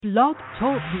Blog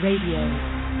Talk Radio.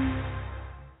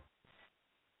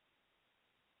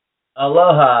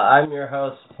 Aloha, I'm your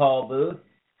host, Paul Booth.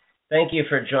 Thank you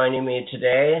for joining me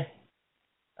today.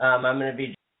 I'm going to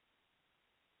be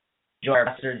joined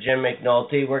by Pastor Jim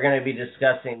McNulty. We're going to be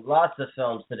discussing lots of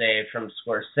films today, from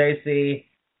Scorsese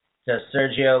to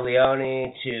Sergio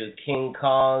Leone to King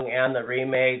Kong and the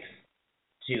remakes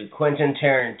to Quentin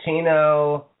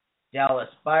Tarantino, Dallas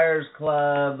Buyers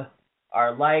Club,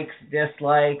 our likes,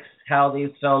 dislikes, how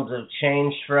these films have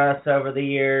changed for us over the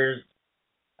years.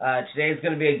 Today's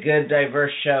going to be a good,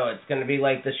 diverse show. It's going to be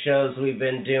like the shows we've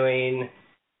been doing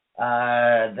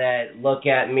that look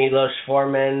at Milos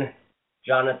Forman,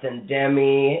 Jonathan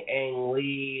Demme, Ang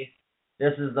Lee.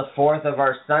 This is the fourth of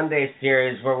our Sunday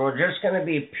series where we're just going to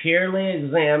be purely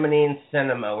examining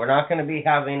cinema. We're not going to be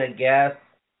having a guest,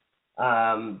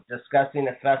 discussing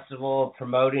a festival,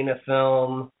 promoting a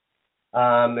film.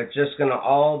 It's just going to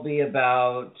all be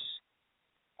about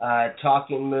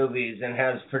talking movies. And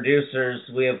as producers,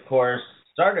 we, of course,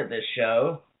 started this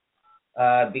show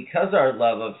because of our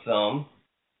love of film.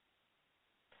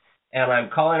 And I'm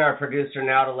calling our producer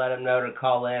now to let him know to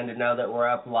call in to know that we're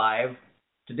up live.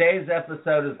 Today's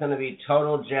episode is going to be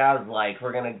total jazz-like.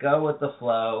 We're going to go with the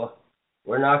flow.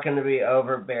 We're not going to be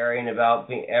overbearing about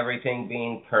everything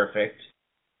being perfect.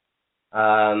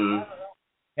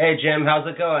 Hey, Jim, how's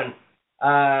it going?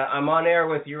 I'm on air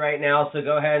with you right now, so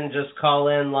go ahead and just call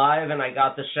in live, and I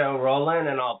got the show rolling,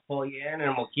 and I'll pull you in,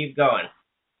 and we'll keep going.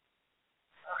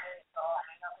 Okay, so I'll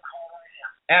hang up and call right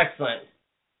now. Excellent.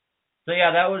 So,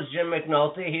 yeah, that was Jim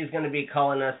McNulty. He's going to be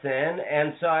calling us in,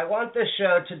 and so I want this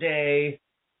show today.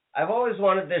 I've always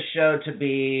wanted this show to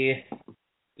be,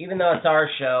 even though it's our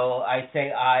show, I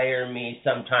say I or me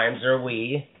sometimes, or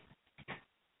we,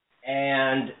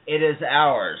 and it is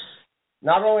ours.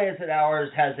 Not only is it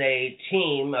ours as a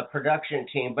team, a production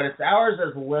team, but it's ours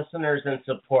as listeners and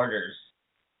supporters.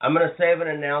 I'm going to save an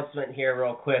announcement here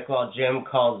real quick while Jim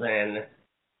calls in,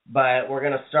 but we're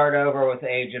going to start over with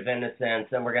Age of Innocence,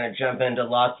 and we're going to jump into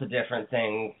lots of different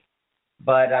things.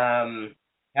 But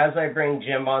as I bring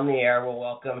Jim on the air, we'll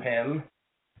welcome him.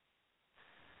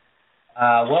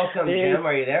 Welcome, hey. Jim.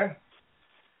 Are you there?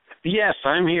 Yes,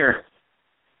 I'm here.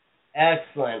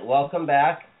 Excellent. Welcome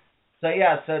back.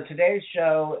 So today's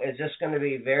show is just going to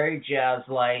be very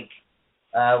jazz-like.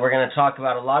 We're going to talk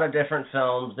about a lot of different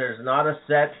films. There's not a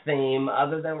set theme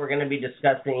other than we're going to be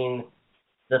discussing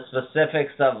the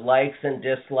specifics of likes and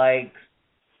dislikes,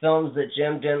 films that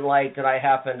Jim didn't like that I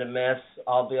happen to miss.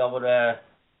 I'll be able to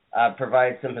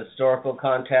provide some historical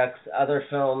context. Other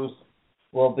films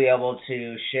we'll be able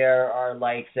to share our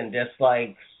likes and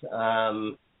dislikes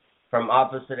from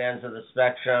opposite ends of the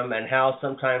spectrum, and how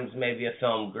sometimes maybe a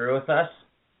film grew with us.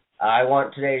 I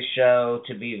want today's show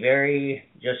to be very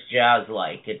just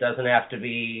jazz-like. It doesn't have to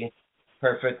be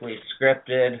perfectly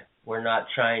scripted. We're not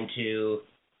trying to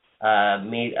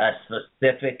meet a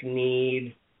specific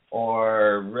need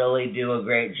or really do a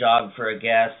great job for a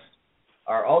guest.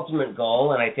 Our ultimate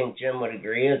goal, and I think Jim would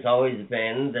agree, has always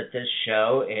been that this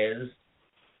show is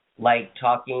like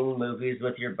talking movies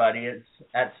with your buddies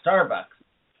at Starbucks.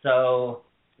 So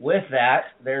with that,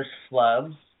 there's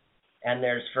flubs, and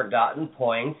there's forgotten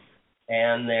points,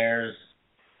 and there's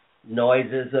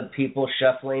noises of people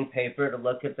shuffling paper to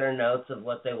look at their notes of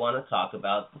what they want to talk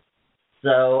about.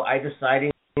 So I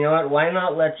decided, you know what, why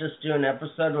not let's just do an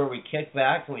episode where we kick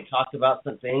back and we talk about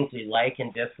some things we like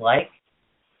and dislike.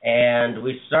 And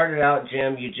we started out,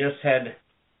 Jim, you just had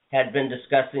been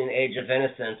discussing Age of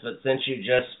Innocence, but since you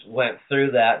just went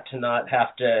through that to not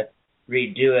have to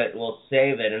redo it, we'll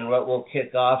save it, and what we'll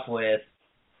kick off with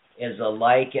is a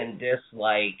like and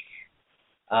dislike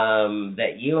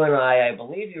that you and I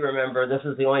believe you remember, this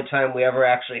is the only time we ever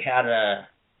actually had a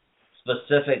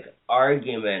specific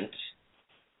argument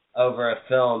over a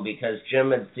film, because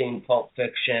Jim had seen Pulp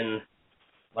Fiction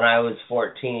when I was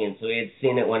 14, so he had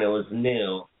seen it when it was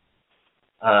new.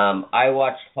 I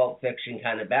watched Pulp Fiction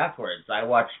kind of backwards. I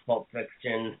watched Pulp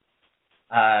Fiction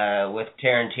with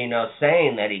Tarantino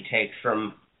saying that he takes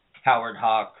from Howard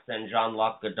Hawks and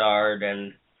Jean-Luc Godard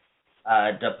and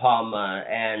De Palma,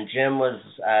 and Jim was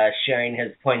sharing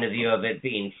his point of view of it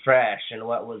being fresh and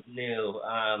what was new.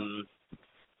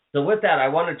 So with that, I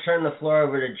want to turn the floor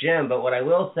over to Jim, but what I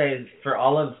will say is, for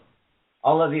all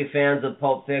of you fans of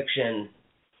Pulp Fiction,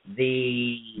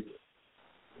 the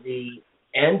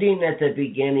ending at the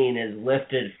beginning is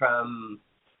lifted from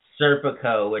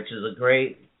Serpico, which is a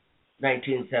great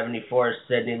 1974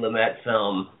 Sidney Lumet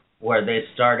film where they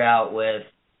start out with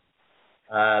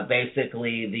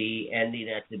basically the ending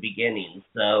at the beginning.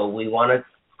 So we want to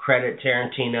credit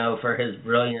Tarantino for his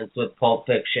brilliance with Pulp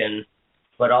Fiction,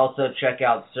 but also check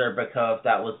out Serpico if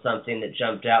that was something that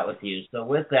jumped out with you. So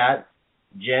with that,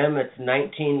 Jim, it's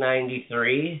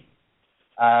 1993.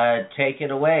 Take it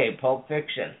away, Pulp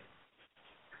Fiction.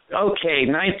 Okay,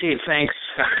 19. Thanks,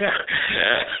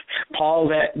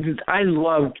 Paul. I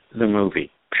loved the movie,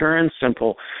 pure and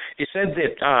simple. He said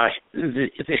that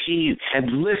he had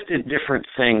lifted different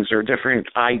things or different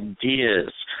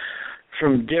ideas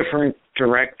from different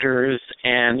directors,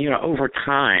 and over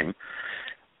time.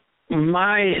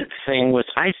 My thing was,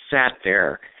 I sat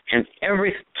there, and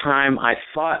every time I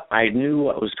thought I knew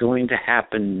what was going to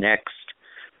happen next,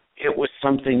 it was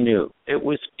something new. It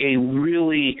was a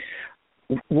really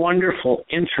wonderful,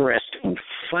 interesting,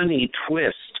 funny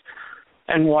twist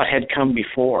on what had come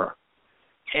before.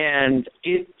 And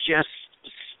it just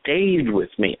stayed with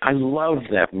me. I loved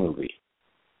that movie.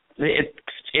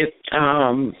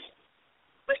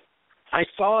 I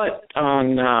saw it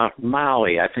on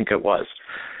Maui, I think it was.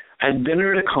 I'd been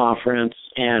at a conference,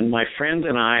 and my friend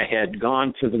and I had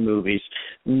gone to the movies,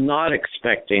 not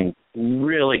expecting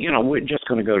really, we're just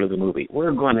going to go to the movie.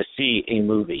 We're going to see a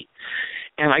movie.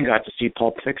 And I got to see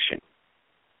Pulp Fiction.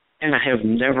 And I have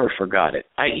never forgot it.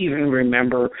 I even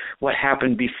remember what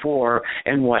happened before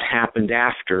and what happened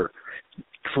after.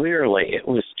 Clearly, it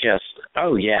was just,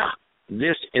 oh yeah,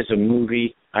 this is a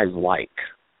movie I like.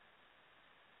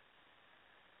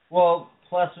 Well,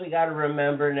 plus we got to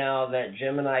remember now that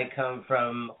Jim and I come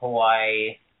from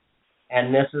Hawaii,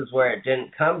 and this is where it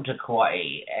didn't come to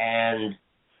Kauai. And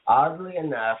oddly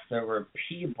enough, there were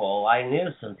people, I knew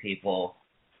some people,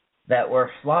 that were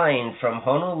flying from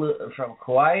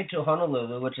Kauai to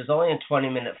Honolulu, which is only a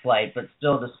 20-minute flight, but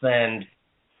still to spend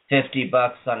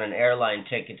 $50 on an airline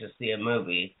ticket to see a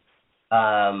movie.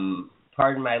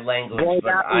 Pardon my language, well,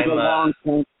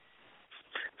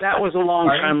 that was a long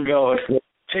time ago.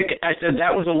 I said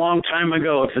that was a long time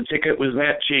ago if the ticket was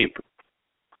that cheap.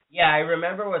 Yeah, I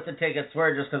remember what the tickets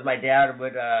were just because my dad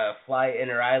would fly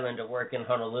inter-island to work in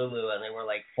Honolulu, and they were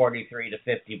like $43 to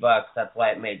 $50. That's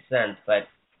why it made sense. But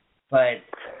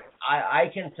I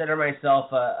consider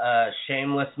myself a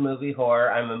shameless movie whore.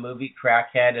 I'm a movie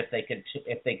crackhead. If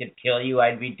they could kill you,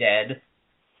 I'd be dead.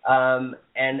 And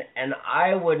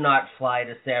I would not fly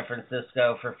to San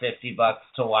Francisco for $50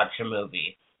 to watch a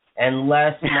movie,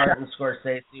 unless Martin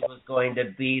Scorsese was going to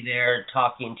be there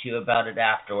talking to you about it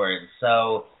afterwards.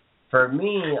 So for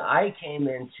me, I came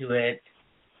into it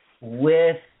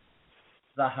with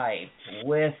the hype,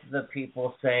 with the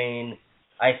people saying,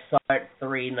 I saw it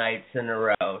 3 nights in a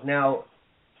row. Now,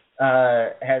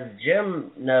 as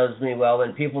Jim knows me well,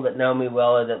 and people that know me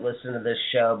well or that listen to this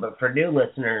show, but for new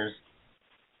listeners,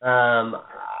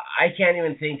 I can't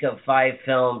even think of 5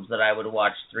 films that I would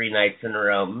watch 3 nights in a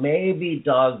row. Maybe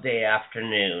Dog Day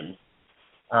Afternoon.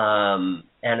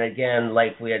 And again,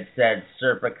 like we had said,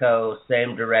 Serpico,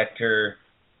 same director.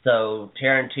 So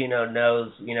Tarantino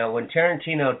knows, when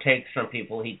Tarantino takes from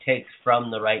people, he takes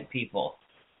from the right people.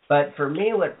 But for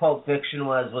me, what Pulp Fiction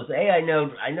was I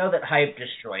know that hype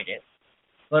destroyed it,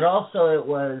 but also it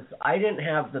was, I didn't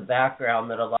have the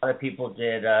background that a lot of people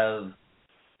did of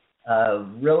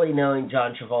really knowing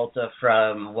John Travolta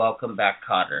from Welcome Back,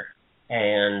 Kotter,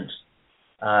 and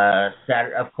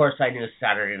of course I knew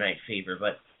Saturday Night Fever,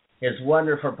 but his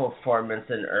wonderful performance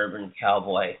in Urban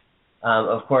Cowboy.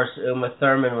 Of course, Uma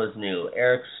Thurman was new.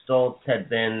 Eric Stoltz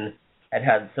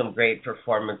had some great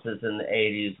performances in the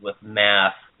 80s with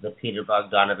Math, the Peter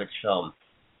Bogdanovich film.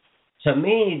 To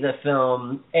me, the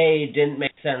film, didn't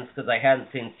make sense because I hadn't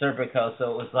seen Serpico,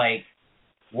 so it was like,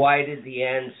 why did the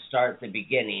end start the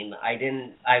beginning?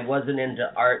 I wasn't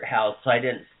into art house, so I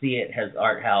didn't see it as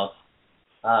art house.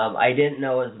 I didn't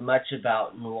know as much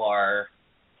about noir.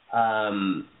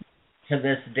 To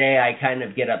this day, I kind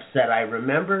of get upset. I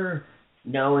remember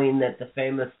knowing that the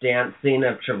famous dance scene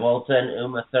of Travolta and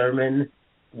Uma Thurman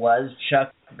was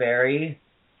Chuck Berry,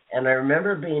 and I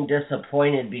remember being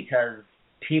disappointed because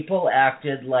people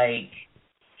acted like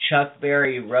Chuck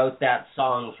Berry wrote that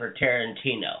song for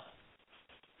Tarantino.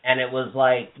 And it was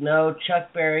like, no,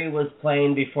 Chuck Berry was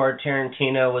playing before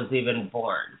Tarantino was even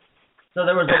born. So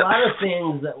there was a lot of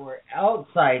things that were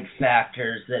outside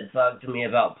factors that bugged me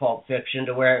about Pulp Fiction,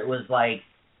 to where it was like,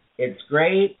 it's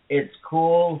great, it's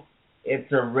cool,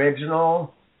 it's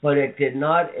original, but it did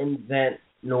not invent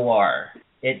noir.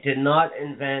 It did not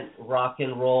invent rock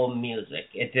and roll music.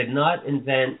 It did not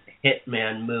invent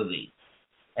hitman movies.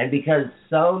 And because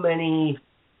so many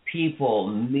people,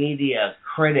 media,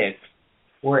 critics,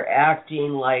 were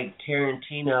acting like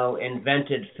Tarantino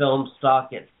invented film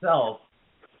stock itself,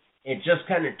 it just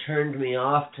kind of turned me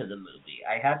off to the movie.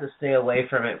 I had to stay away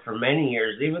from it for many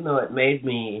years, even though it made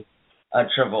me a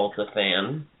Travolta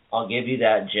fan. I'll give you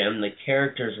that, Jim. The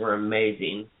characters were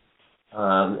amazing.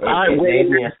 It made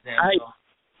me a Samuel.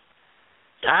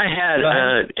 I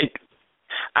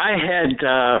had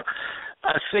a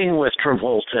thing with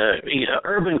Travolta,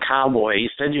 Urban Cowboy. You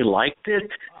said you liked it?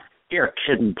 You're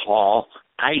kidding, Paul.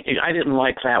 I didn't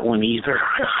like that one either.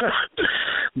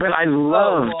 But I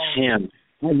loved him.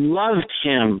 I loved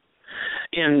him.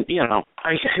 And,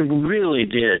 I really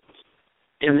did.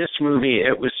 In this movie,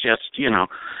 it was just, it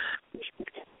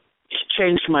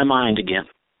changed my mind again.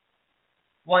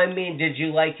 Well, did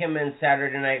you like him in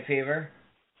Saturday Night Fever?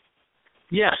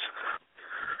 Yes.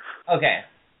 Okay.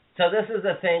 So this is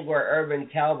the thing where Urban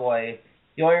Cowboy,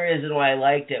 the only reason why I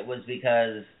liked it was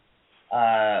because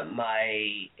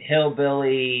my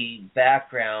hillbilly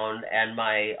background and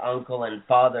my uncle and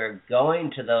father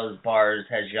going to those bars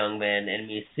as young men and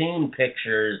me seeing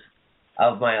pictures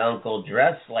of my uncle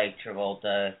dressed like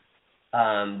Travolta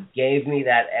gave me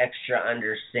that extra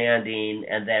understanding,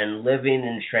 and then living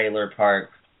in trailer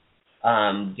parks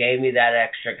gave me that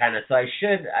extra kind of, so I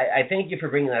thank you for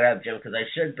bringing that up, Jim, because I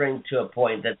should bring to a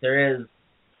point that there is,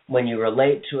 when you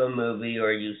relate to a movie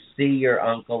or you see your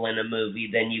uncle in a movie,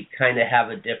 then you kind of have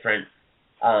a different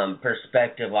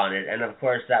perspective on it. And of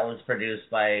course that was produced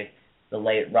by the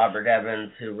late Robert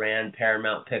Evans, who ran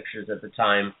Paramount Pictures at the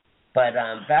time. But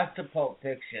back to Pulp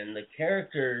Fiction, the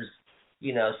characters,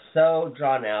 so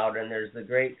drawn out, and there's the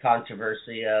great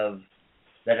controversy of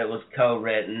that it was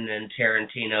co-written, and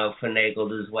Tarantino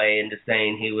finagled his way into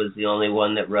saying he was the only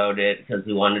one that wrote it because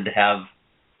he wanted to have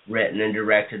written and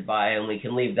directed by, and we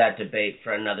can leave that debate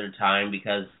for another time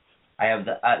because I have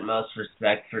the utmost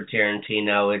respect for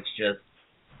Tarantino. It's just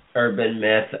urban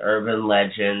myth, urban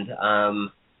legend.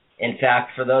 In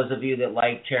fact, for those of you that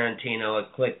like Tarantino, a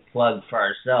quick plug for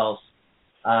ourselves,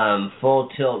 Full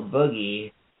Tilt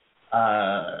Boogie,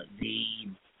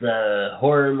 the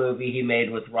horror movie he made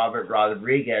with Robert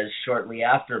Rodriguez shortly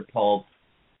after Pulp,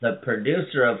 the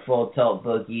producer of Full Tilt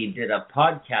Boogie did a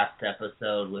podcast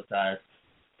episode with us.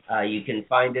 You can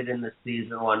find it in the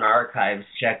Season 1 archives.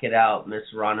 Check it out. Miss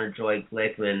Ronna Joy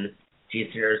Glickman, she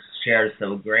shares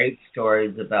some great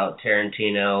stories about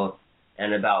Tarantino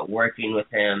and about working with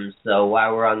him. So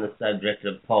while we're on the subject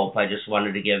of Pulp, I just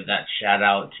wanted to give that shout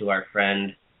out to our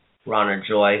friend Ronna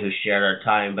Joy, who shared our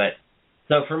time. But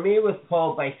so for me with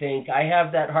Pulp, I think I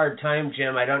have that hard time,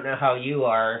 Jim. I don't know how you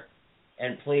are,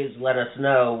 and please let us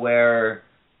know where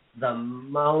the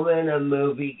moment a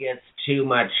movie gets too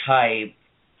much hype,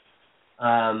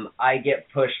 I get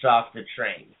pushed off the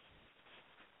train.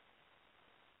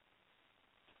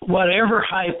 Whatever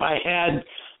hype I had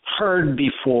heard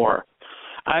before,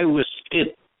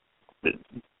 it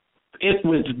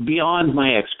was beyond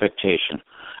my expectation.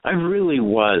 I really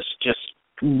was just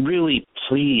really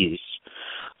pleased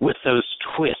with those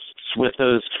twists, with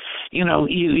those,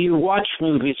 you watch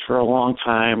movies for a long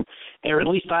time, or at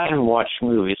least I have watched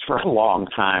movies for a long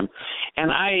time,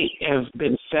 and I have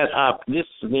been set up, this,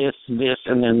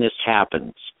 and then this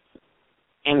happens.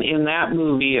 And in that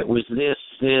movie, it was this,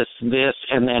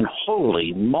 and then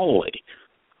holy moly,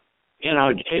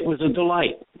 it was a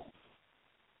delight.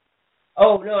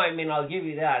 Oh, no, I'll give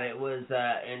you that. It was,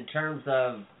 in terms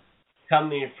of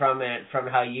coming from it, from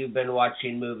how you've been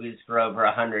watching movies for over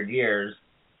 100 years,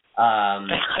 I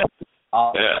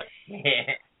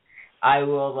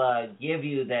will give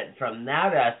you that from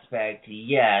that aspect,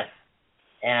 yes.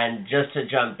 And just to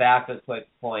jump back a quick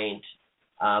point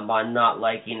on not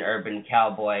liking Urban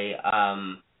Cowboy,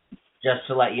 just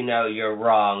to let you know you're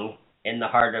wrong. In the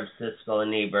heart of Siskel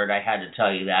and Ebert, I had to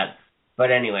tell you that. But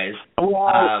anyways.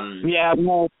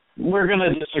 Well, we're going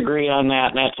to disagree on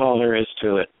that, and that's all there is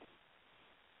to it.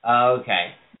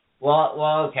 Okay.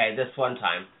 Well, okay, this one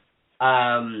time.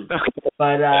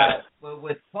 But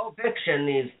with Pulp Fiction,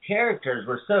 these characters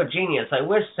were so genius. I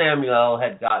wish Samuel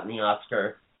had gotten the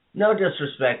Oscar. No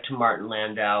disrespect to Martin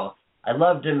Landau. I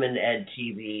loved him in Ed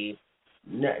TV.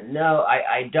 No,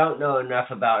 I don't know enough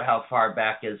about how far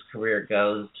back his career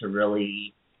goes to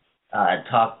really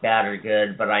talk bad or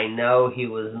good, but I know he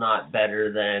was not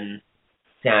better than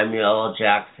Samuel L.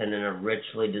 Jackson and a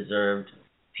richly deserved.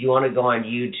 If you want to go on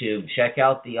YouTube, check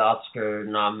out the Oscar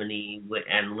nominee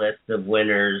and list of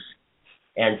winners,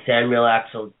 and Samuel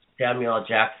L.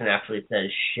 Jackson actually says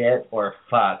shit or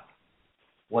fuck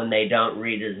when they don't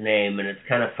read his name, and it's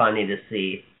kind of funny to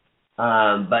see.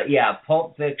 But yeah,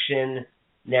 Pulp Fiction.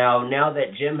 Now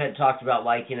that Jim had talked about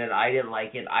liking it, I didn't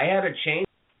like it. I had a change.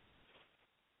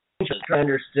 I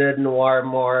understood noir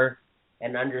more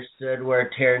and understood where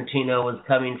Tarantino was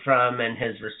coming from and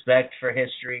his respect for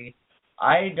history.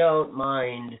 I don't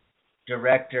mind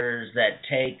directors that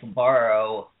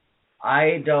borrow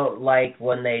I don't like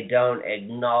when they don't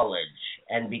acknowledge.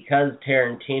 And because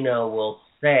Tarantino will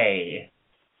say,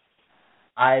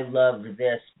 I loved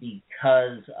this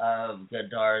because of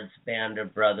Godard's Band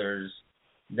of Brothers,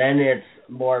 then it's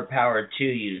more power to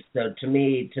you. So to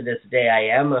me, to this day,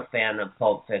 I am a fan of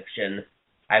Pulp Fiction.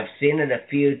 I've seen it a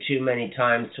few too many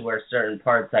times to where certain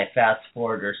parts I fast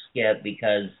forward or skip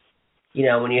because,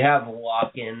 when you have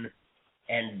Walken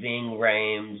and Ving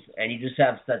Rhames and you just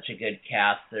have such a good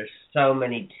cast, there's so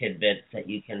many tidbits that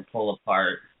you can pull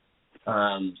apart.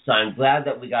 So I'm glad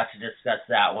that we got to discuss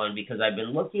that one because I've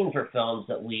been looking for films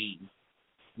that we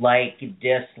like,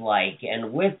 dislike,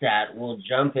 and with that, we'll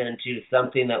jump into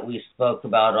something that we spoke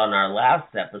about on our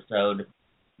last episode,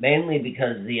 mainly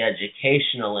because of the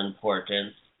educational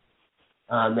importance,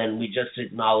 and we just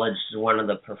acknowledged one of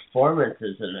the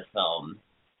performances in the film.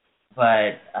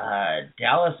 But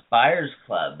Dallas Buyers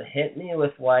Club, hit me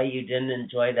with why you didn't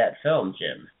enjoy that film,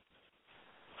 Jim.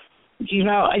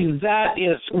 That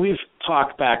is, we've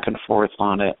talked back and forth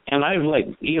on it, and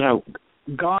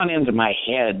I've gone into my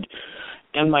head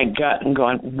and my gut and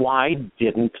going, why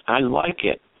didn't I like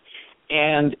it?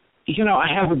 And, I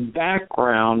have a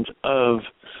background of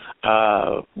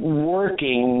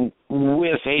working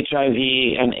with HIV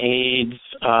and AIDS,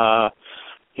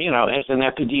 as an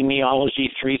epidemiology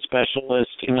 3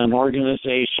 specialist in an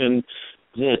organization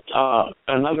that,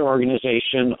 another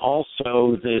organization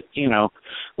also that,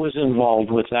 was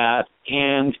involved with that.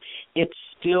 And it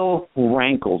still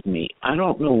rankled me. I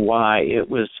don't know why. It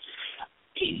was,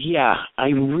 I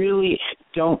really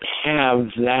don't have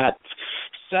that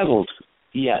settled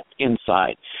yet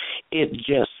inside. It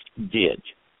just did.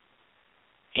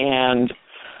 And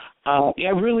I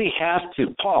really have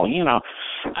to, Paul,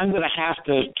 I'm going to have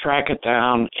to track it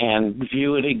down and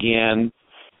view it again.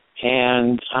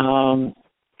 And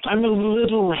I'm a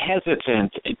little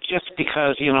hesitant just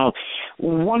because,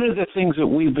 one of the things that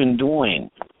we've been doing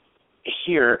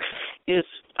here is,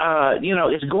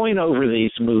 is going over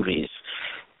these movies.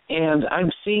 And I'm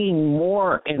seeing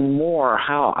more and more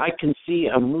how I can see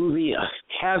a movie,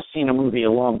 have seen a movie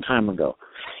a long time ago.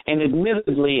 And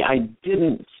admittedly, I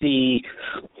didn't see,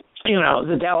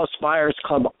 the Dallas Buyers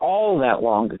Club all that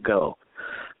long ago.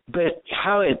 But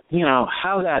how it,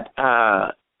 how that,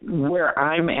 where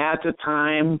I'm at the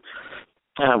time,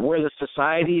 where the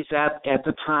society's at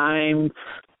the time,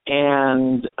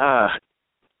 and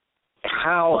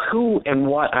who and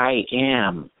what I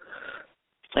am.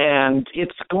 And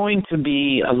it's going to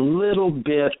be a little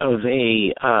bit of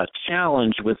a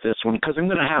challenge with this one because I'm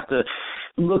going to have to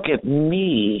look at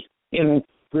me in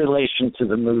relation to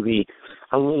the movie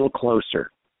a little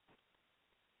closer.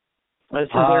 There is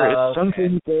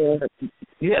something there.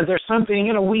 Yeah, there's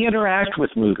something, we interact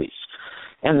with movies.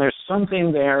 And there's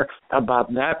something there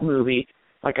about that movie,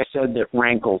 like I said, that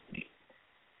rankled me.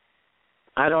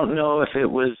 I don't know if it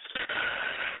was...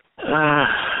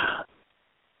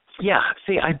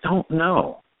 I don't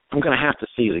know. I'm going to have to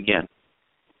see it again.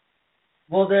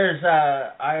 Well, there's,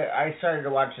 I started to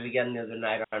watch it again the other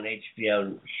night on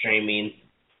HBO streaming.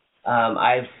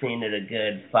 I've seen it a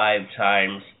good 5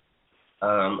 times.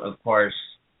 Of course,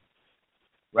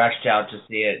 rushed out to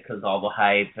see it because all the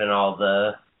hype and all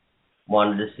the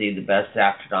wanted to see the best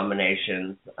actor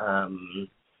nominations.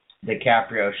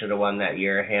 DiCaprio should have won that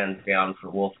year, hands down, for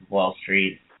Wolf of Wall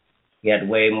Street. He had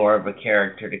way more of a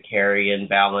character to carry and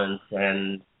balance,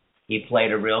 and he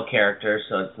played a real character,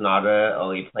 so it's not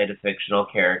he played a fictional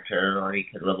character, or he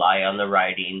could rely on the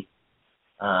writing.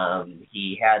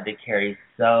 He had to carry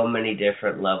so many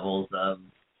different levels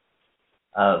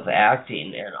of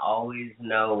acting and always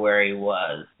know where he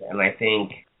was. And I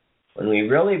think when we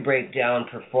really break down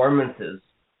performances,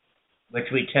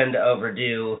 which we tend to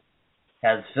overdo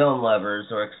as film lovers,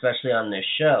 or especially on this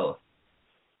show,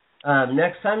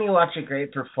 next time you watch a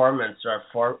great performance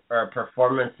or a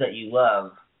performance that you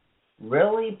love,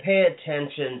 really pay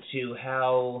attention to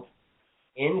how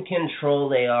in control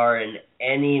they are in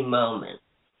any moment.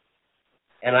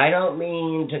 And I don't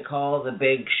mean to call the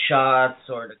big shots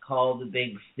or to call the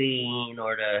big scene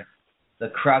or the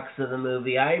crux of the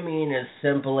movie. I mean as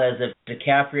simple as if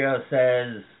DiCaprio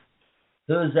says,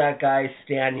 "Who's that guy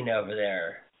standing over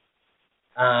there?"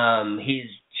 He's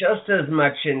just as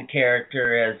much in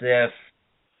character as if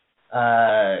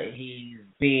he's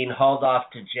being hauled off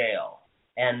to jail.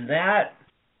 And that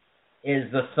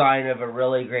is the sign of a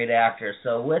really great actor.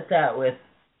 So with that, with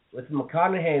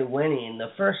McConaughey winning,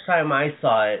 the first time I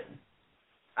saw it,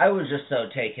 I was just so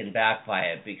taken back by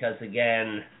it because,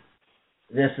 again,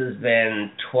 this has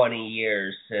been 20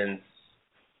 years since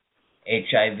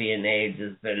HIV and AIDS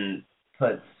has been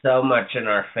put so much in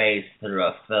our face through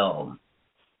a film.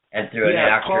 and through an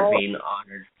actor Paul, being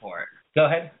honored for it. Go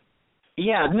ahead.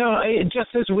 yeah, no, An actor Paul, being honored. Go ahead. yeah, no, just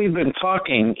as we've been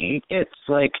talking, it's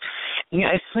like,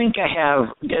 I think I have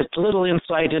a little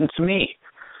insight into me.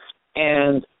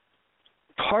 And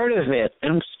part of it,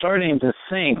 I'm starting to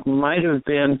think, might have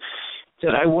been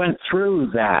that I went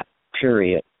through that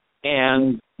period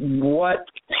and what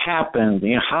happened,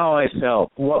 how I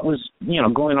felt, what was,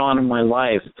 going on in my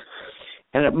life.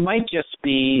 And it might just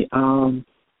be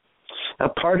a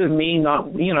part of me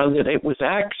not, that it was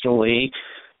actually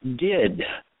did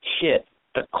hit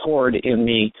a chord in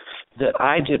me that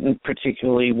I didn't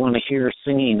particularly want to hear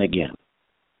singing again.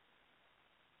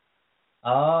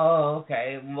 Oh,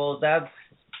 okay. Well, that's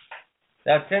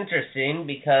interesting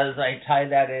because I tie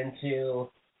that into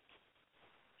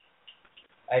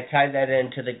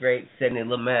the great Sidney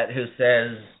Lumet, who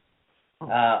says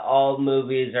all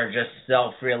movies are just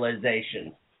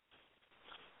self-realization.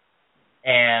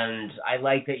 And I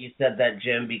like that you said that,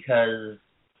 Jim, because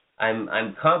I'm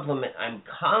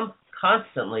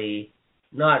constantly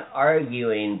not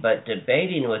arguing but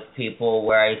debating with people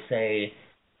where I say,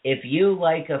 if you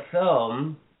like a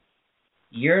film,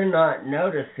 you're not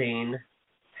noticing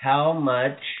how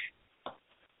much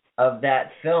of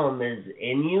that film is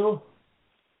in you.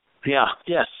 Yeah,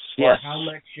 yes. Or how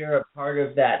much you're a part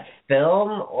of that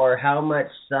film, or how much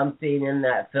something in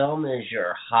that film is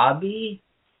your hobby.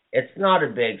 It's not a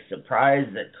big surprise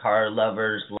that car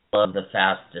lovers love the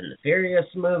Fast and the Furious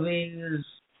movies.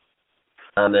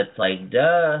 It's like,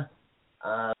 duh.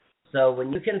 So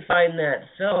when you can find that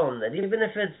film, that even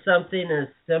if it's something as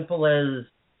simple as,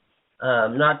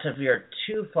 not to veer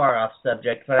too far off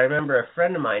subject, but I remember a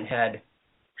friend of mine had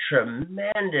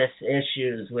tremendous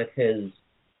issues with his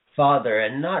father,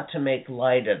 and not to make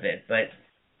light of it, but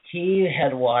he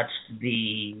had watched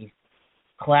the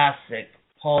classic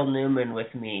Paul Newman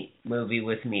movie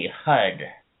with me, HUD,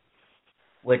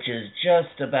 which is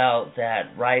just about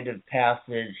that rite of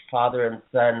passage, father and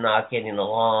son not getting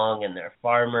along, and they're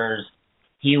farmers.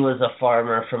 He was a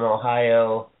farmer from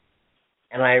Ohio.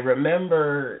 And I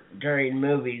remember during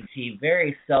movies, he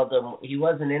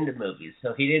wasn't into movies,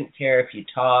 so he didn't care if you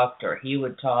talked, or he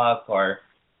would talk, or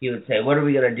he would say, what are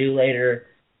we going to do later?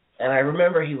 And I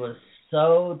remember he was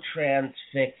so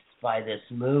transfixed by this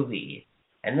movie.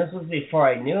 And this was before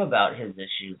I knew about his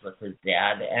issues with his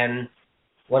dad. And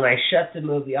when I shut the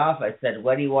movie off, I said,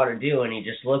 what do you want to do? And he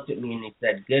just looked at me and he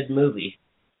said, good movie.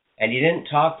 And he didn't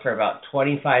talk for about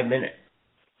 25 minutes.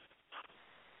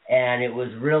 And it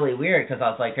was really weird because I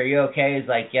was like, are you okay? He's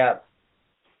like, yep.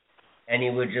 And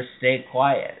he would just stay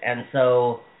quiet. And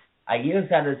so I use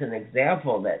that as an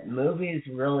example that movies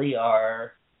really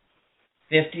are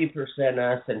 50%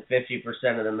 us and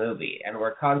 50% of the movie. And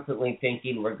we're constantly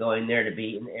thinking we're going there to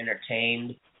be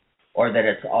entertained, or that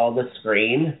it's all the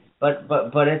screen. But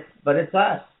it's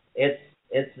us. It's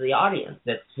the audience.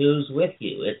 It's who's with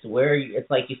you. It's it's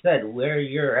like you said, where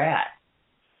you're at.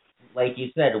 Like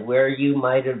you said, where you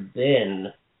might have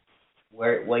been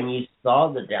when you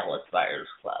saw the Dallas Buyers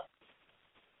Club.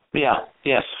 Yeah,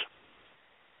 yes.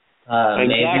 Exactly.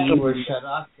 Maybe you were Exactly. shut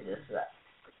off to this.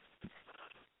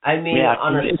 I mean, Yeah.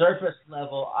 on a surface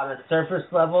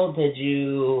level, did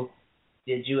you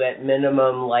at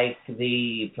minimum like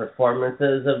the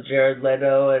performances of Jared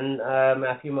Leto and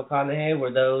Matthew McConaughey?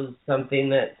 Were those something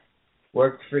that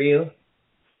worked for you?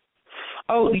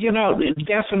 Oh,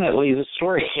 definitely the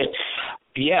story,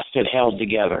 it held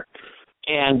together.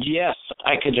 And yes,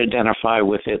 I could identify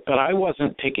with it, but I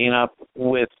wasn't picking up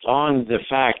on the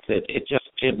fact that it just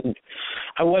didn't,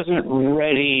 I wasn't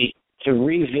ready to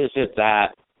revisit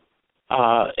that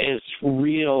as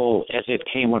real as it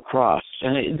came across.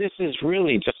 And this is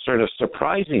really just sort of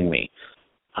surprising me,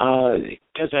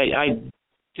 because I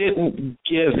didn't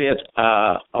give it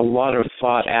a lot of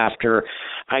thought after.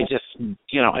 I just,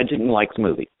 I didn't like the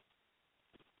movie.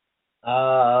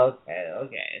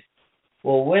 Okay.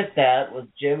 Well, with that, with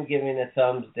Jim giving a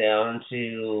thumbs down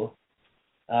to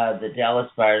the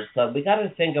Dallas Buyers Club, we got to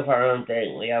think of our own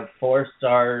thing. We have 4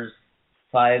 stars,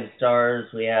 5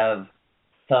 stars. We have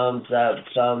thumbs up,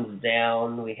 thumbs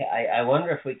down. I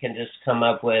wonder if we can just come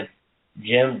up with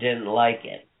Jim didn't like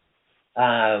it.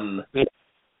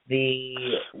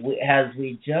 As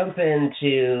we jump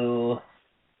into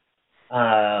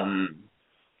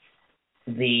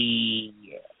the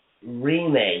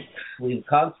remakes,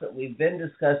 we've been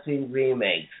discussing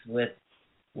remakes with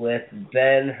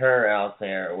Ben-Hur out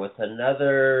there, with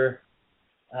another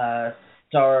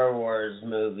Star Wars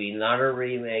movie, not a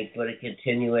remake but a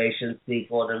continuation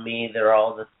sequel. To me, they're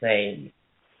all the same.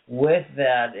 With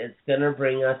that, it's going to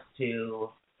bring us to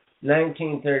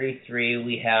 1933.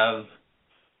 We have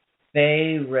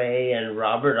Fay Wray and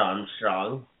Robert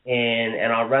Armstrong.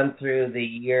 and I'll run through the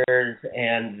years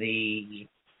and the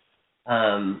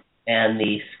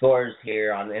scores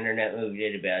here on the Internet Movie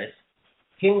Database.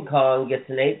 King Kong gets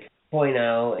an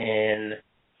 8.0 in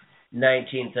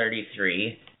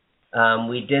 1933.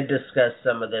 We did discuss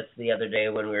some of this the other day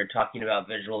when we were talking about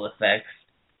visual effects.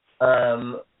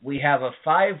 We have a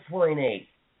 5.8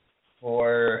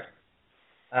 for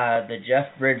the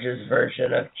Jeff Bridges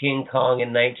version of King Kong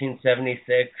in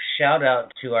 1976. Shout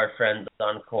out to our friends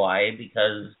on Kauai,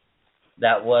 because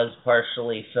that was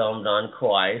partially filmed on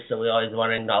Kauai, so we always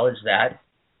want to acknowledge that.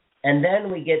 And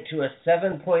then we get to a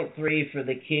 7.3 for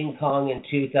the King Kong in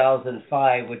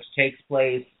 2005, which takes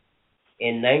place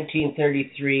in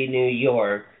 1933 New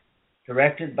York,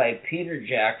 directed by Peter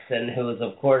Jackson, who is,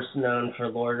 of course, known for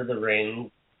Lord of the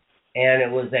Rings, and it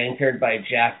was anchored by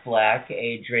Jack Black,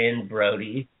 Adrian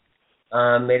Brody.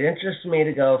 It interests me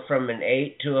to go from an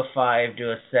 8 to a 5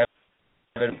 to a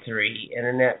 7.3.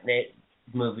 Internet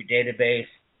Movie Database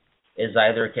is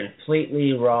either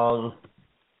completely wrong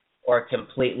or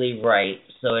completely right,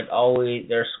 so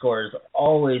their scores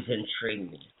always intrigue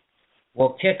me.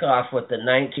 We'll kick off with the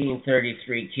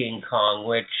 1933 King Kong,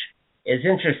 which is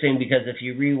interesting because if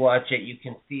you rewatch it, you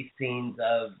can see scenes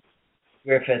of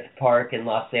Griffith Park in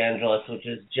Los Angeles, which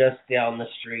is just down the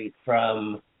street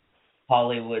from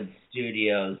Hollywood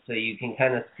Studios, so you can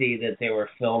kind of see that they were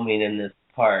filming in this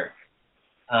park.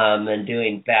 And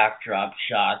doing backdrop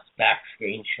shots, back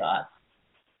screen shots.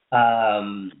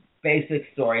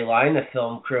 Basic storyline, the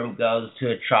film crew goes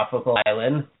to a tropical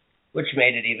island, which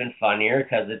made it even funnier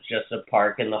because it's just a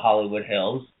park in the Hollywood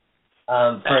Hills,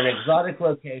 for an exotic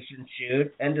location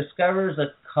shoot, and discovers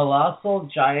a colossal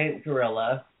giant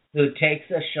gorilla who takes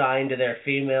a shine to their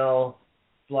female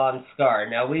blonde scar.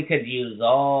 Now, we could use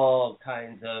all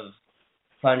kinds of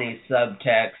funny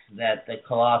subtext that the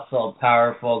colossal,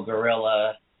 powerful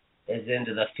gorilla is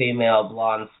into the female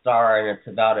blonde star and it's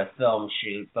about a film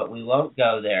shoot, but we won't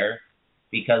go there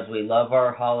because we love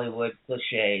our Hollywood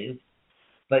cliches.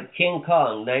 But King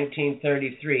Kong,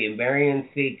 1933, Marion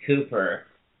C. Cooper,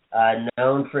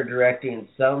 known for directing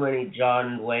so many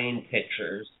John Wayne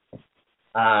pictures,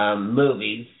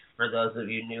 movies, for those of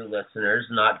you new listeners,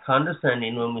 not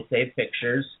condescending when we say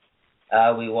pictures.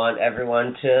 We want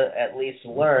everyone to at least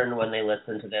learn when they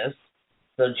listen to this.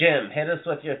 So, Jim, hit us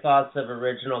with your thoughts of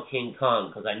original King Kong,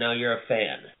 because I know you're a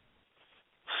fan.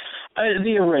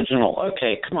 The original.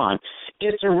 Okay, come on.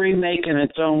 It's a remake in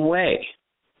its own way.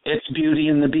 It's Beauty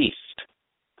and the Beast.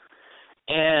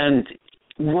 And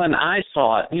when I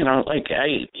saw it,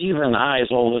 even I, as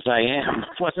old as I am,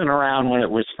 wasn't around when it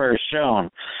was first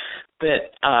shown.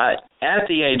 But at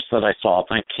the age that I saw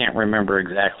it, I can't remember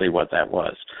exactly what that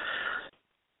was,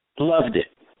 loved it.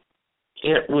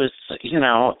 It was,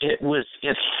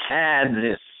 it had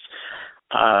this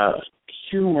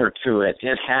humor to it.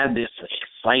 It had this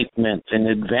excitement and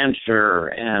adventure,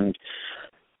 and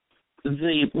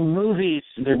the movies,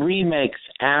 the remakes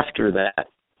after that,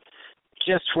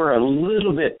 just were a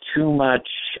little bit too much,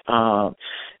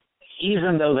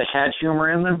 even though they had humor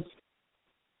in them,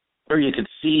 or you could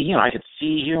see, I could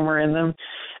see humor in them,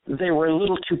 they were a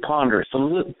little too ponderous,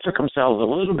 took themselves a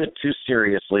little bit too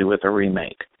seriously with a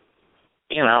remake.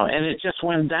 And it just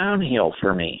went downhill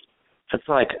for me. It's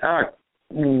like,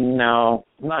 no,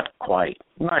 not quite,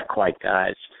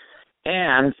 guys.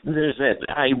 And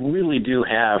I really do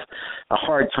have a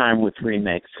hard time with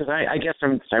remakes, because I guess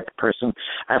I'm the type of person,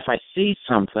 if I see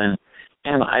something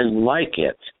and I like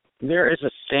it, there is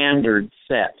a standard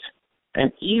set.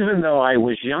 And even though I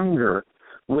was younger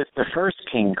with the first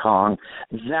King Kong,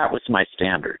 that was my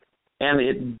standard. And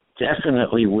it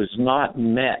definitely was not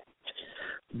met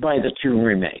by the two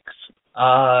remakes.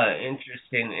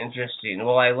 Interesting.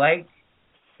 Well, I like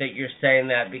that you're saying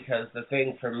that, because the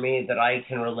thing for me that I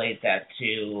can relate that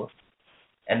to,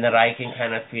 and that I can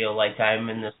kind of feel like I'm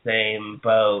in the same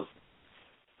boat,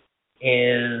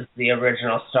 is the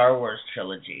original Star Wars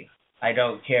trilogy. I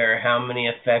don't care how many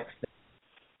effects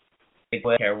they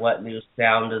put, I don't care what new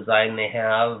sound design they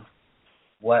have,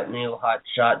 what new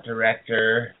hotshot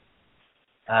director.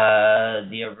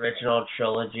 The original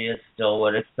trilogy is still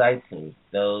what excites me.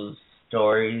 Those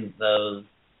stories, those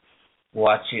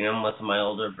watching them with my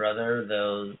older brother,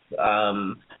 those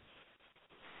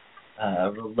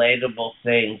relatable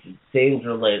things. It seems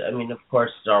related. I mean, of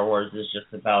course, Star Wars is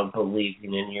just about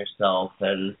believing in yourself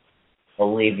and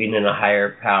believing in a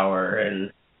higher power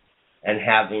and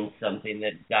having something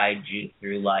that guides you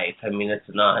through life. I mean, it's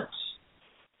not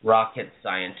rocket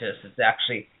scientists. It's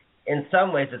actually, in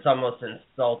some ways, it's almost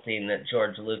insulting that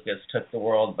George Lucas took the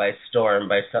world by storm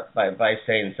by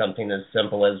saying something as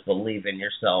simple as believe in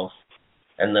yourself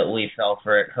and that we fell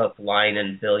for it hook, line,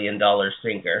 and billion-dollar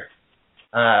sinker.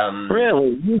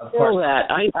 Really? You of feel course,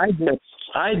 that?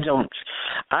 I don't.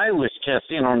 I was just,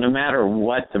 no matter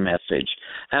what the message,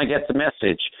 and I get the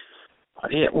message.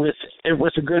 It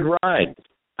was a good ride.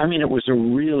 I mean, it was a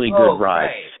really good ride.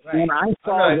 Right. When I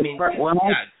saw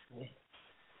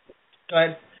Go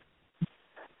ahead.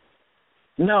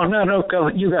 No, go.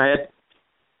 You go ahead.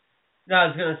 No, I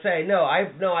was gonna say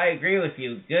I agree with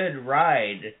you. Good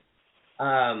ride.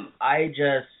 I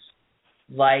just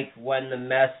like when the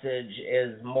message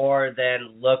is more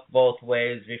than look both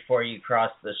ways before you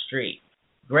cross the street.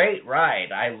 Great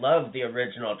ride. I love the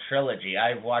original trilogy.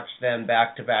 I've watched them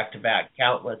back to back to back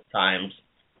countless times.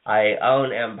 I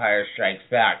own Empire Strikes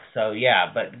Back, so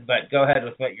yeah. But go ahead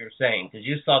with what you're saying, because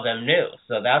you saw them new,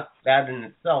 so that in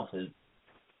itself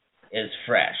is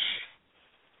fresh.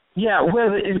 Yeah,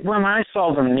 well, when I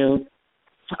saw them new,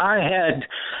 I had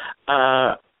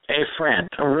a friend,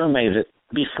 a roommate, that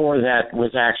before that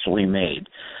was actually made.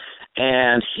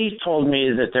 And he told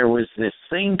me that there was this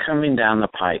thing coming down the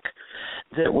pike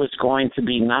that was going to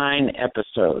be 9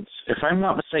 episodes. If I'm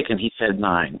not mistaken, he said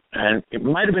 9. And it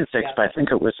might have been 6, but I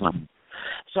think it was 9.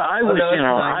 So I was, it's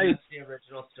 9. That's the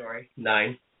original story.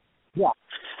 9. Yeah.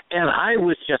 And I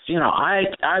was just,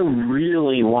 I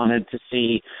really wanted to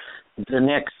see the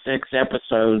next 6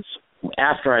 episodes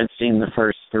after I'd seen the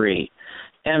first 3.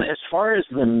 And as far as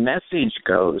the message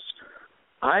goes,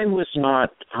 I was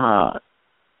not,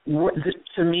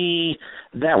 to me,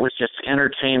 that was just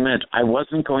entertainment. I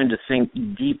wasn't going to think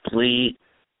deeply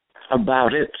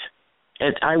about it.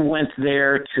 I went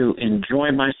there to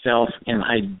enjoy myself, and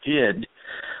I did.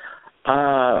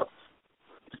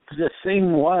 The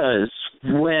thing was,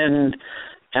 and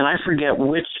I forget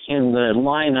which in the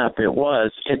lineup it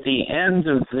was, at the end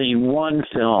of the one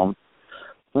film,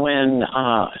 when,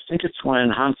 I think it's when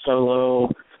Han Solo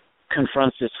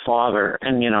confronts his father,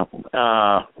 and,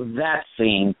 that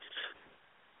scene,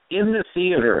 in the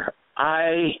theater,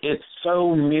 it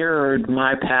so mirrored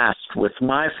my past with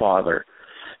my father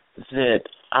that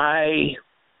I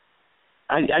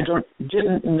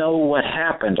didn't know what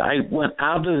happened. I went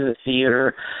out of the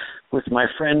theater with my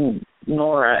friend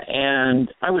Nora,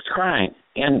 and I was crying,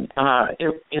 and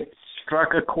it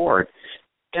struck a chord.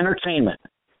 Entertainment.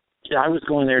 I was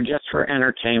going there just for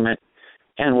entertainment,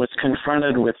 and was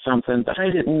confronted with something that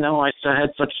I didn't know I still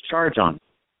had such a charge on.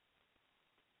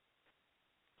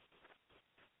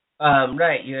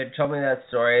 Right, you had told me that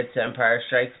story. It's Empire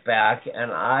Strikes Back,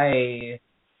 and I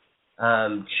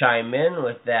chime in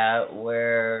with that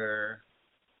where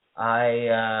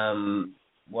I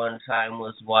one time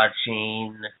was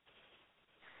watching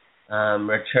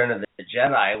Return of the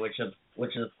Jedi, which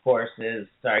of course is,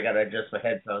 sorry, I gotta adjust my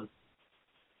headphones.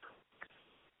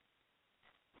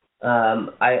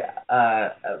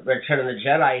 Return of the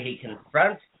Jedi, he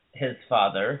confronts his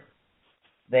father.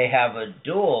 They have a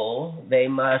duel. They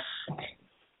must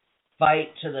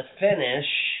fight to the finish.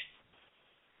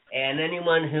 And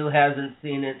anyone who hasn't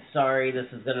seen it, sorry,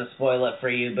 this is going to spoil it for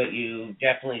you, but you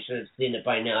definitely should have seen it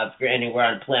by now if you're anywhere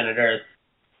on planet Earth.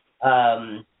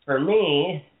 For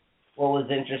me, what was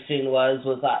interesting was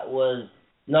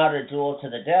not a duel to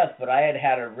the death, but I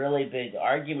had a really big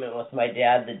argument with my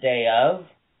dad the day of.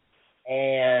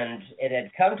 And it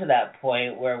had come to that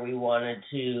point where we wanted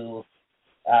to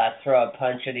throw a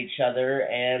punch at each other,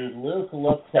 and Luke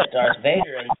looks at Darth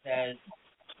Vader and says,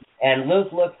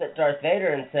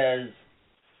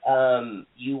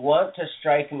 you want to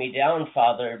strike me down,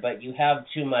 Father, but you have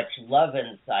too much love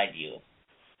inside you.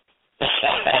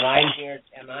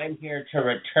 and I'm here to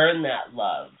return that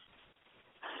love.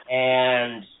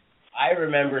 And I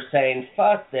remember saying,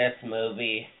 fuck this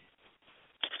movie,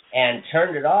 and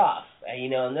turned it off.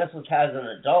 And this was as an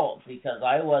adult, because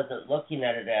I wasn't looking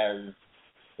at it as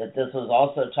that this was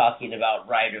also talking about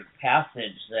rite of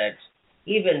passage, that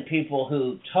even people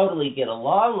who totally get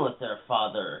along with their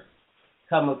father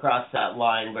come across that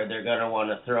line where they're going to want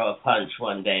to throw a punch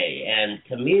one day, and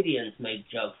comedians make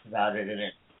jokes about it,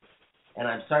 and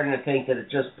I'm starting to think that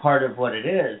it's just part of what it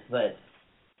is. But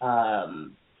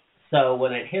so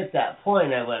when it hit that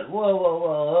point, I went,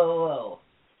 whoa.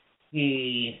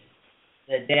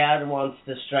 The dad wants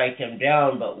to strike him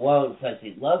down, but won't because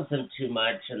he loves him too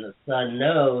much, and the son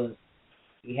knows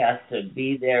he has to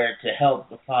be there to help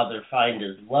the father find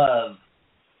his love.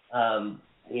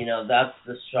 That's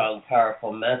the strong,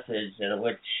 powerful message, in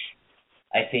which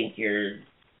I think you're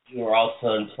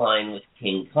also implying with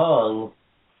King Kong,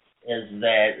 is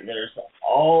that there's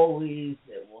always,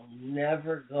 it will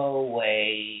never go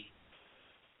away,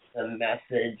 the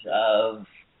message of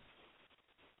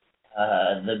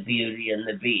the Beauty and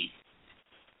the Beast.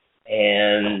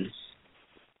 And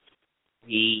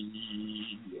the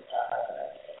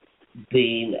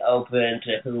being open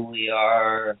to who we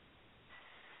are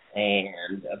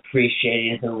and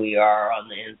appreciating who we are on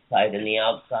the inside and the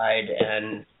outside,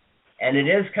 and it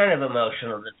is kind of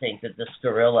emotional to think that this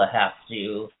gorilla has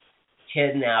to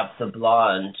kidnap the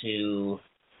blonde to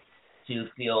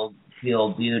feel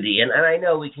beauty. And I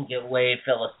know we can get way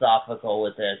philosophical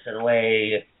with this and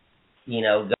way,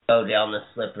 go down the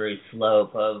slippery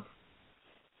slope of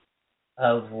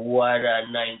what a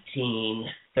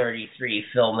 1933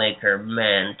 filmmaker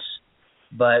meant.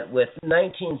 But with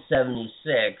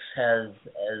 1976, as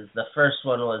the first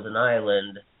one was an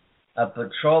island, a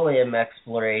petroleum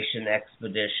exploration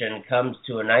expedition comes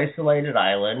to an isolated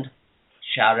island,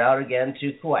 shout out again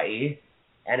to Kauai,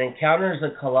 and encounters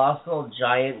a colossal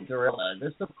giant gorilla.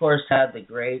 This, of course, had the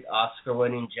great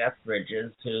Oscar-winning Jeff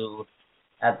Bridges, who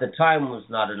at the time was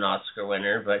not an Oscar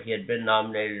winner, but he had been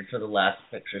nominated for the Last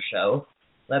Picture Show.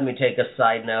 Let me take a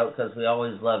side note, because we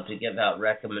always love to give out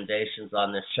recommendations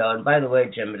on this show. And by the way,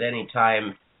 Jim, at any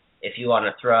time, if you want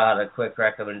to throw out a quick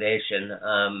recommendation,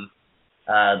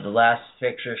 the Last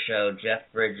Picture Show, Jeff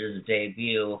Bridges'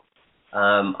 debut,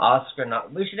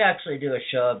 we should actually do a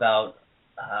show about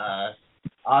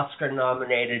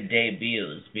Oscar-nominated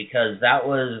debuts, because that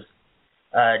was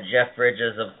Jeff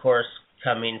Bridges, of course,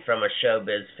 coming from a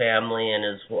showbiz family and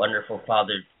his wonderful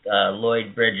father,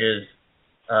 Lloyd Bridges.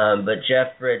 But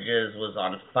Jeff Bridges was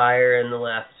on fire in the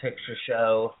Last Picture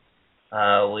Show.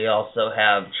 We also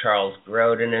have Charles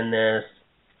Grodin in this,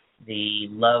 the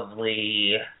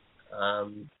lovely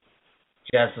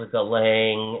Jessica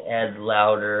Lange, Ed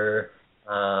Lauder,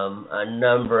 a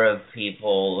number of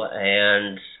people,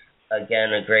 and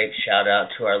again, a great shout out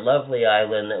to our lovely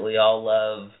island that we all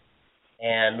love.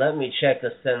 And let me check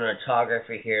the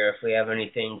cinematography here if we have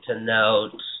anything to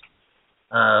note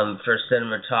for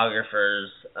cinematographers.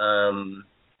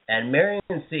 And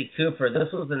Marion C. Cooper,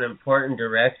 this was an important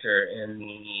director in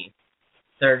the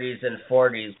 30s and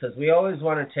 40s, because we always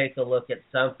want to take a look at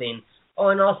something. Oh,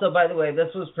 and also, by the way,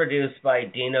 this was produced by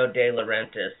Dino De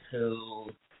Laurentiis,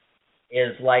 who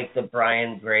is like the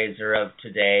Brian Grazer of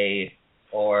today,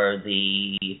 or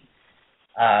the,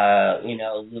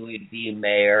 Louis B.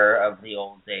 Mayer of the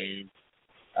old days.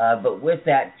 But with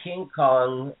that, King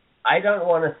Kong, I don't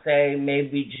want to say,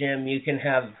 maybe, Jim, you can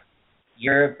have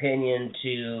your opinion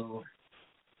to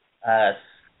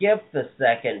skip the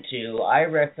second two. I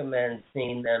recommend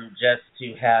seeing them just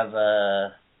to have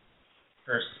a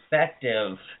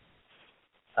perspective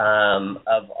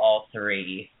of all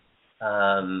three,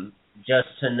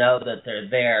 just to know that they're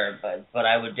there. But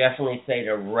I would definitely say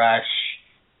to rush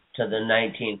to the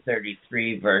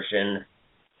 1933 version.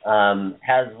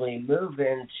 As we move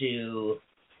into...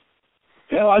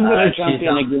 Well, I'm going to jump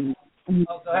in again.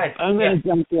 Oh, go ahead. I'm going to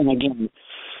jump in again.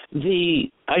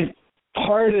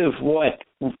 Part of what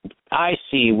I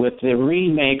see with the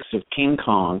remakes of King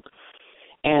Kong,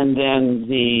 and then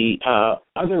the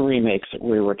other remakes that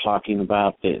we were talking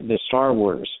about, the Star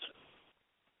Wars,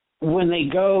 when they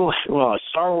go,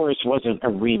 Star Wars wasn't a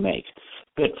remake,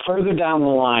 but further down the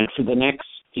line for the next,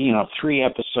 3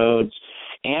 episodes,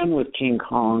 and with King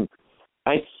Kong,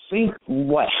 I think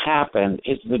what happened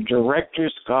is the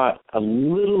directors got a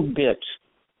little bit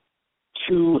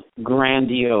too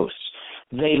grandiose.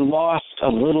 They lost a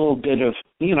little bit of,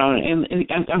 and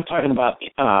I'm talking about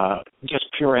just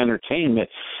pure entertainment,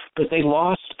 but they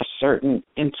lost a certain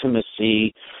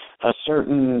intimacy, a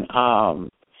certain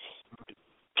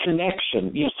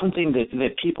connection, something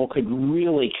that people could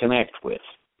really connect with.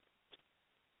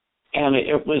 And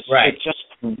it was, right. It just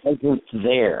wasn't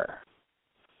there.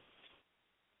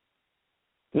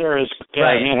 There is,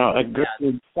 right. A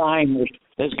Gertrude Stein,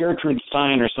 as Gertrude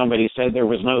Stein or somebody said, there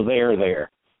was no there.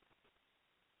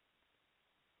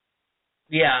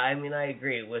 Yeah, I mean, I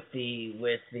agree with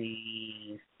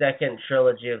the second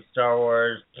trilogy of Star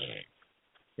Wars.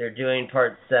 They're doing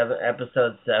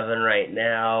episode 7 right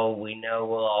now. We know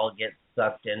we'll all get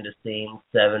sucked into seeing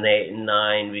 7, 8, and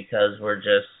 9 because we're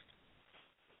just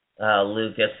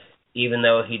Lucas, even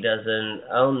though he doesn't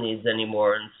own these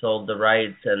anymore and sold the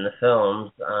rights and the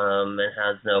films and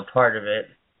has no part of it.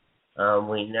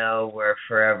 We know we're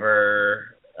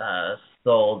forever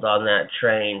sold on that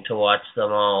train to watch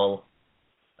them all.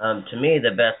 To me,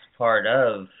 the best part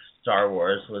of Star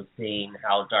Wars was seeing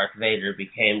how Darth Vader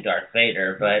became Darth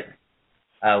Vader,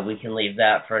 but we can leave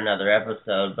that for another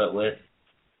episode. But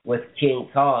with King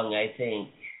Kong, I think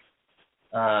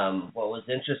what was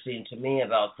interesting to me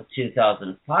about the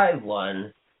 2005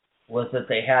 one was that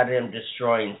they had him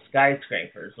destroying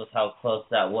skyscrapers with how close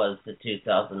that was to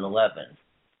 2011.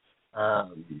 I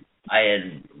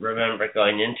had remember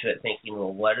going into it thinking,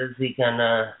 well, what is he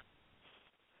gonna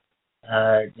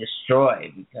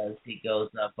destroy because he goes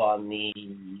up on the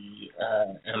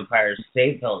Empire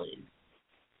State Building.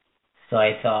 So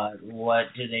I thought,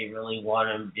 what do they really want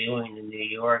him doing in New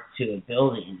York to a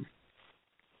building?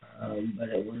 But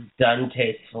it was done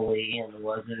tastefully and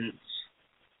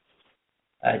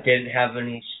didn't have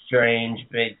any strange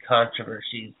big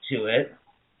controversies to it.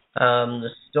 The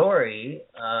story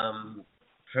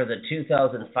for the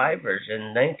 2005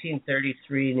 version,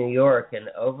 1933 New York, an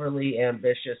overly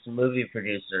ambitious movie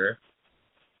producer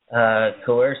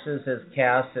coerces his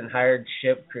cast and hired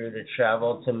ship crew to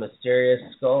travel to mysterious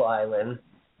Skull Island,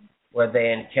 where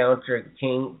they encounter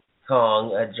King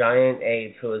Kong, a giant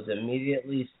ape who is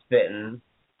immediately smitten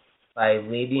by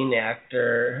leading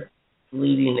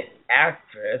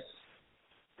actress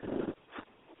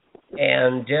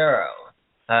Ann Darrow.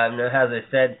 Now, as I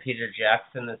said, Peter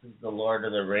Jackson, this is the Lord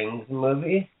of the Rings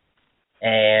movie.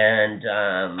 And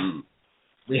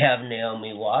we have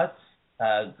Naomi Watts,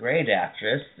 a great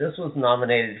actress. This was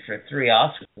nominated for 3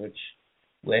 Oscars,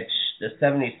 which the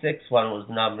 76 one was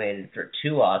nominated for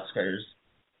 2 Oscars.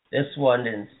 This one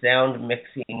in sound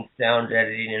mixing, sound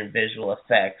editing, and visual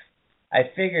effects. I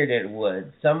figured it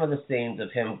would. Some of the scenes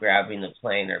of him grabbing the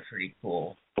plane are pretty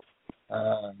cool.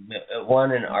 It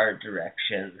won in art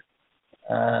direction.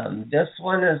 This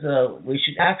one is we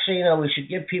should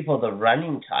give people the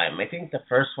running time. I think the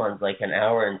first one's like an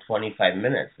hour and 25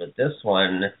 minutes, but this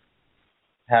one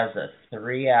has a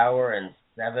 3 hour and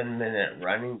 7 minute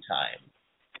running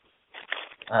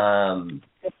time.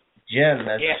 Jim,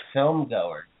 as a film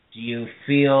goer, do you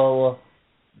feel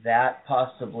that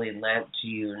possibly lent to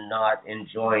you not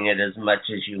enjoying it as much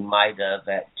as you might have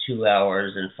at 2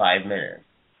 hours and 5 minutes?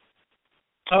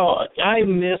 Oh, I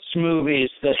miss movies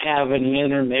that have an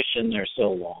intermission. They're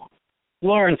so long.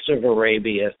 Lawrence of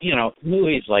Arabia,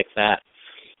 movies like that.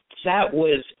 That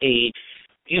was a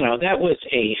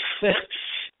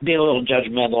be a little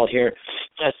judgmental here,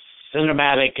 a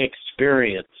cinematic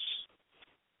experience.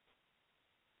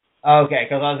 Okay,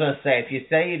 because I was going to say, if you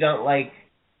say you don't like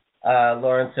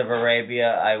Lawrence of Arabia,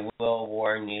 I will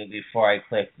warn you before I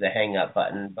click the hang up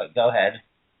button, but go ahead.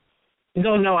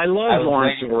 No, I love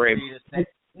Lawrence of Arabia.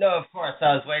 No, of course.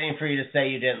 I was waiting for you to say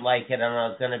you didn't like it, and I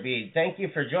was going to be, thank you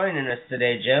for joining us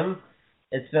today, Jim.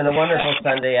 It's been a wonderful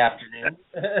Sunday afternoon.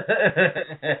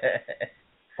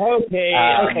 Okay,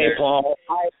 Paul.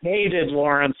 I hated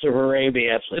Lawrence of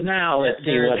Arabia, so now let's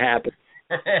see what happens.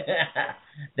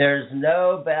 There's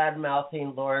no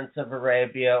bad-mouthing Lawrence of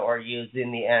Arabia or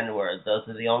using the N-word. Those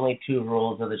are the only 2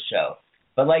 rules of the show.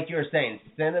 But like you were saying,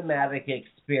 cinematic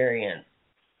experience.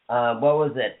 What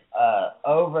was it?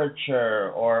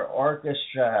 Overture or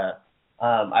orchestra.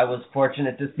 I was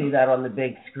fortunate to see that on the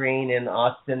big screen in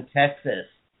Austin, Texas.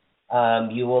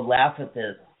 You will laugh at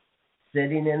this.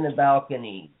 Sitting in the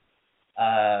balcony,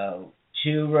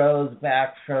 2 rows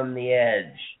back from the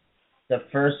edge. The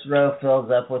first row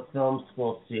fills up with film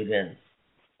school students.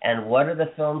 And what are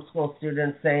the film school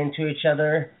students saying to each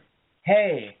other?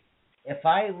 Hey, if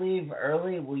I leave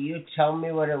early, will you tell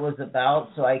me what it was about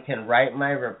so I can write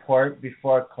my report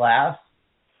before class?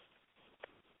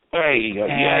 There you go.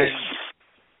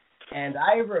 And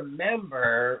I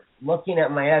remember looking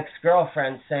at my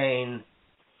ex-girlfriend saying,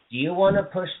 do you want to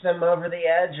push them over the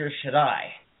edge or should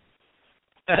I?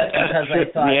 Because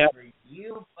I thought, for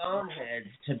you boneheads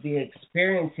to be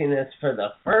experiencing this for the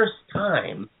first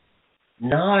time,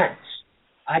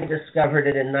 I discovered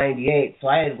it in 98, so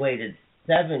I had waited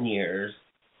 7 years.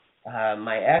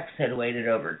 My ex had waited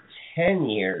over 10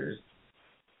 years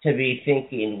to be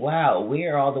thinking, wow, we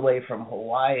are all the way from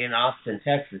Hawaii and Austin,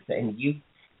 Texas,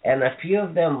 and a few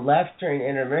of them left during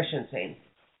intermission saying,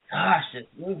 gosh, this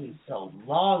movie's so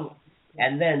long.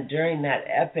 And then during that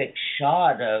epic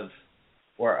shot of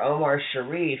where Omar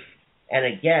Sharif, and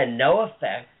again, no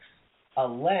effects, a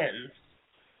lens,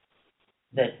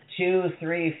 the 2,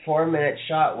 3, 4 minute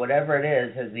shot, whatever it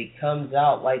is, as he comes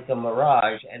out like a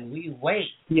mirage, and we wait.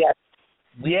 Yes.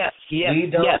 We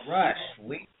don't rush.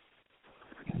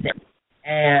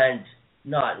 And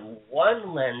not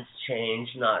one lens change,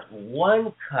 not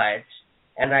one cut.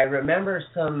 And I remember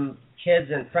some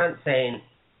kids in front saying,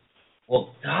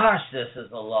 well, gosh, this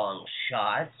is a long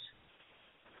shot.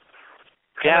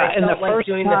 Yeah, and the like first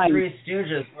doing time, the Three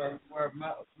Stooges were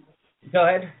go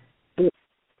ahead.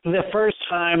 The first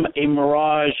time a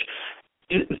Mirage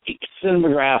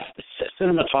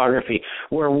cinematography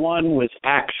where one was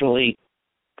actually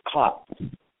caught.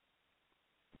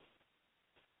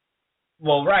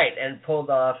 Well, right, and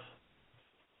pulled off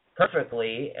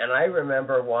perfectly. And I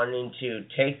remember wanting to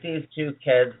take these 2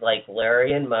 kids like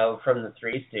Larry and Moe from the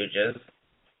Three Stooges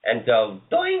and go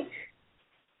doink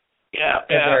to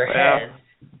their heads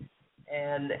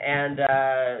And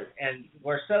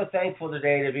we're so thankful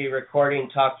today to be recording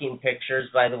Talking Pictures.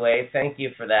 By the way, thank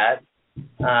you for that,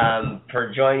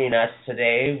 for joining us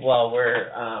today. While we're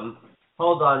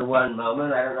hold on one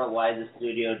moment. I don't know why the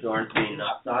studio door's being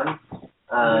knocked on.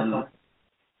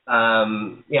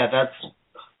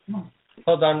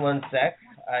 Hold on one sec.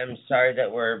 I'm sorry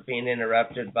that we're being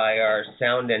interrupted by our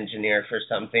sound engineer for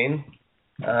something,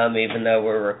 even though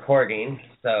we're recording.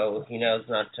 So he knows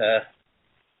not to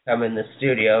come in the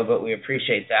studio, but we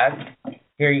appreciate that.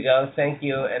 Here you go. Thank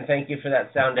you, and thank you for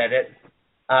that sound edit.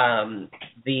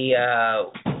 The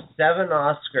 7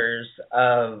 Oscars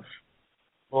of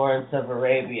Lawrence of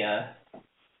Arabia,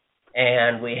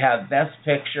 and we have Best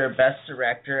Picture, Best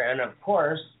Director, and of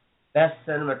course, Best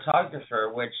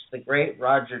Cinematographer, which the great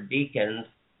Roger Deakins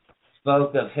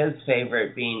spoke of his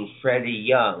favorite being Freddie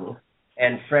Young.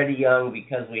 And Freddie Young,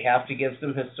 because we have to give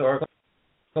some historical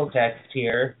text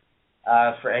here,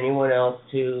 for anyone else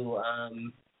who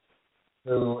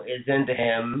is into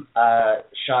him,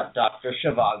 shot Dr.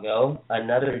 Zhivago,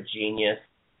 another genius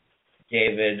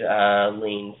David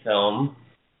Lean film,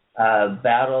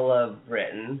 Battle of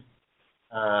Britain,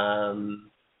 and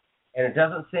it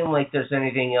doesn't seem like there's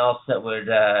anything else that would,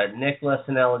 Nicholas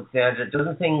and Alexandra, it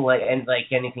doesn't seem like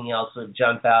anything else would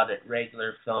jump out at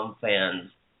regular film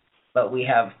fans. But we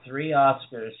have 3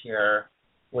 Oscars here,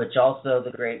 which also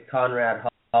the great Conrad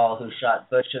Hall, who shot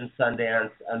Bush and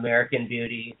Sundance, American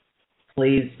Beauty.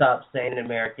 Please Stop Saying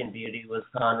American Beauty was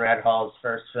Conrad Hall's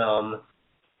first film,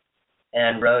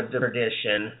 and Road to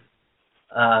Perdition.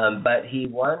 But he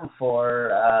won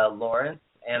for Lawrence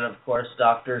and, of course,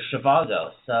 Dr.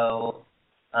 Zhivago. So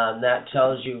that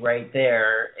tells you right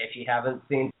there, if you haven't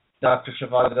seen Dr.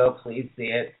 Zhivago, please see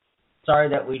it. Sorry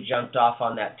that we jumped off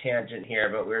on that tangent here,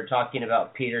 but we were talking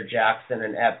about Peter Jackson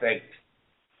and epic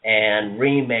and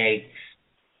remakes.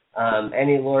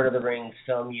 Any Lord of the Rings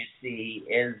film you see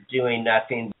is doing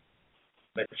nothing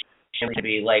but to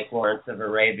be like Lawrence of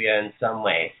Arabia in some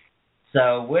way.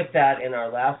 So with that, in our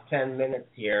last 10 minutes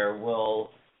here, we'll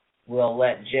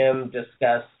let Jim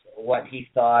discuss what he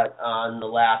thought on the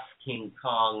last King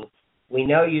Kong. We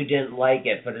know you didn't like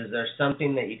it, but is there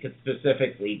something that you could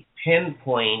specifically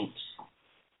pinpoint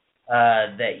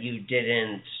that you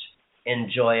didn't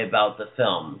enjoy about the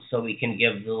film, so we can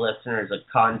give the listeners a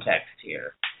context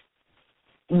here?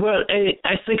 Well,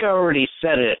 I think I already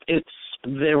said it. It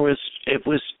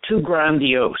was too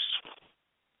grandiose.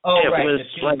 Oh, it right, was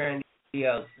the too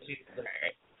grandiose.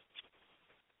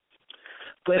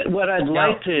 But what I'd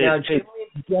like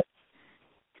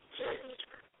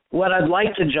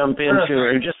to jump into,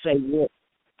 or just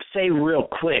say real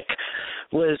quick,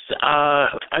 was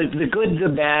The Good, the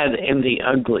Bad, and the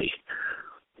Ugly.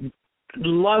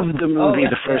 Loved the movie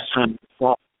the first time I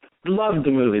saw it. Loved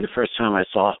the movie the first time I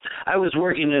saw it. I was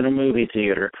working in a movie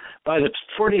theater. By the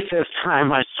 45th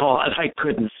time I saw it, I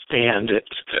couldn't stand it.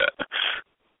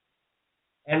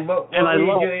 And what were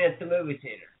you doing at the movie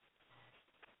theater?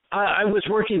 I was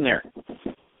working there.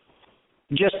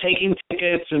 Just taking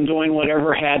tickets and doing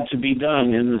whatever had to be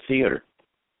done in the theater.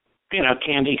 You know,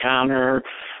 candy counter,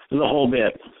 the whole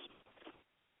bit.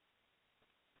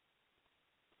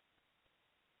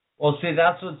 Well, see,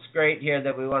 that's what's great here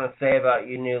that we want to say about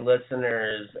you new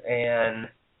listeners. And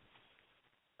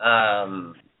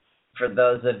for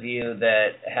those of you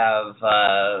that have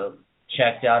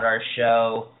checked out our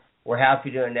show, we're happy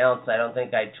to announce, I don't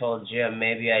think I told Jim,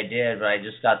 maybe I did, but I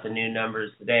just got the new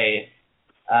numbers today,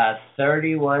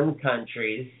 31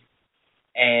 countries,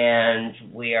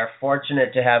 and we are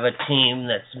fortunate to have a team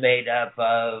that's made up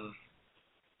of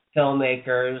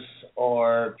filmmakers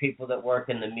or people that work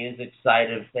in the music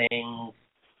side of things.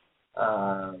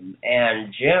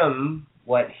 And Jim,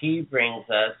 what he brings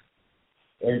us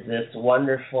is this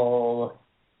wonderful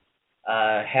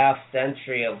half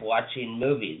century of watching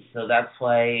movies. So that's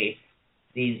why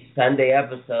these Sunday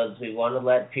episodes, we want to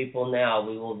let people know,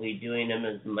 we will be doing them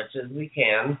as much as we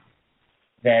can,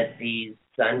 that these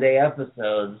Sunday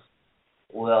episodes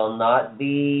will not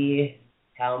be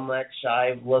how much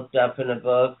I've looked up in a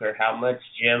book or how much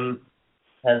Jim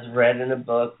has read in a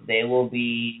book. They will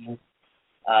be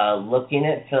looking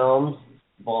at films,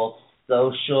 both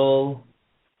social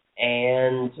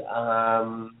and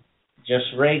just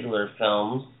regular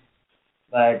films.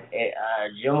 But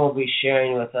Jim will be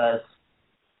sharing with us,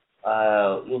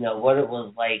 what it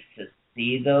was like to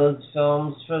see those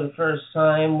films for the first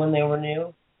time when they were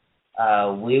new.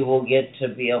 We will get to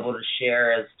be able to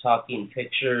share as Talking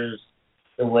Pictures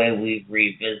the way we've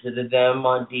revisited them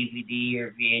on DVD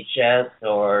or VHS,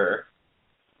 or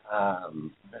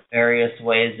the various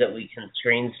ways that we can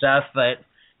screen stuff. But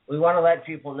we want to let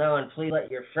people know, and please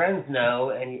let your friends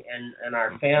know, and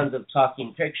our fans of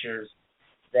Talking Pictures,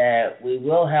 that we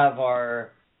will have our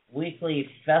weekly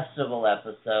festival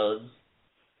episodes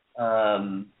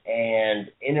and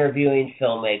interviewing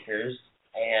filmmakers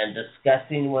and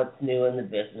discussing what's new in the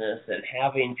business and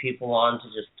having people on to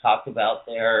just talk about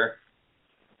their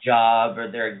job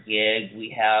or their gig.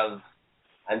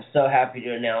 I'm so happy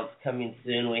to announce coming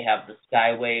soon, we have the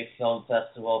Skyway Film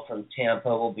Festival from Tampa.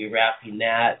 We'll be wrapping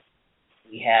that.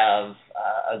 We have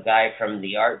a guy from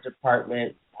the art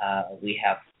department. We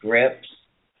have Grips.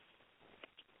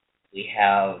 We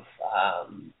have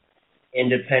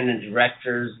independent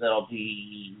directors that'll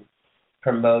be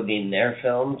promoting their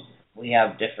films. We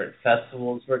have different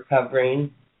festivals we're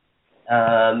covering.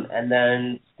 And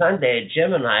then Sunday,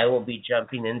 Jim and I will be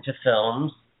jumping into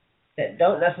films that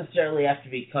don't necessarily have to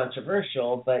be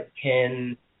controversial, but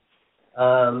can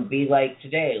be like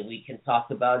today. We can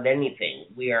talk about anything.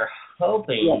 We are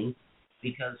hoping,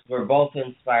 because we're both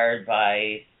inspired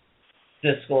by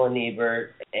Siskel and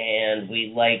Ebert, and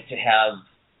we like to have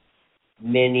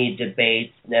many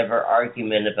debates, never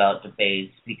argument about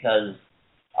debates, because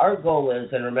our goal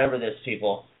is, and remember this,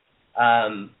 people,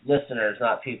 listeners,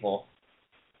 not people,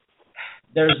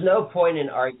 there's no point in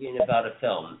arguing about a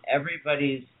film.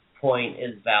 Everybody's point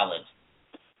is valid.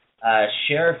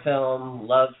 Share film,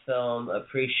 love film,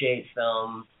 appreciate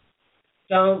film.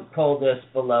 Don't pull this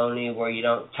baloney where you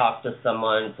don't talk to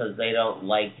someone because they don't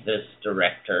like this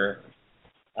director.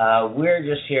 We're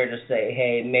just here to say,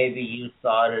 hey, maybe you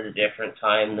saw it at a different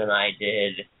time than I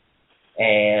did,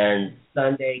 and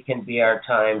Sunday can be our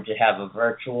time to have a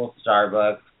virtual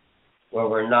Starbucks where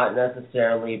we're not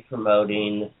necessarily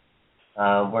promoting.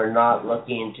 We're not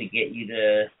looking to get you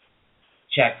to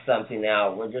check something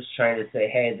out. We're just trying to say,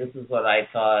 hey, this is what I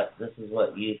thought, this is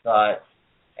what you thought,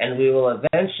 and we will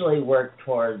eventually work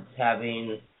towards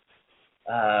having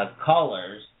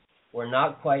callers. We're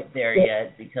not quite there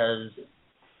yet because...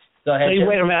 Go ahead. Hey,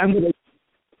 wait a minute.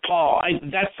 Paul,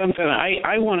 that's something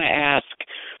I want to ask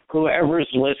whoever's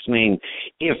listening.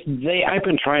 I've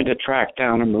been trying to track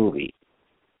down a movie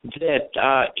that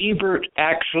Ebert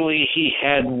actually, he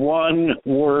had one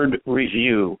word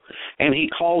review, and he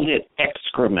called it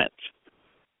excrement.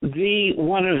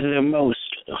 One of the most,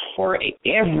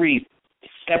 every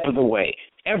step of the way,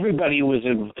 everybody who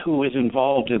was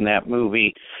involved in that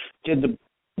movie did the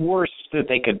worst that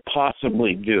they could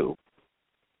possibly do.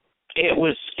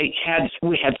 We had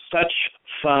such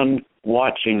fun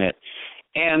watching it.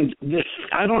 And this,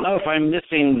 I don't know if I'm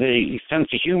missing the sense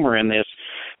of humor in this,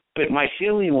 but my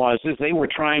feeling was they were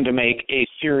trying to make a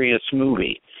serious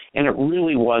movie, and it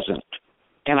really wasn't.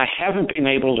 And I haven't been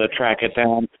able to track it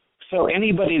down. So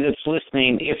anybody that's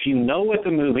listening, if you know what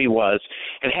the movie was,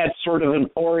 it had sort of an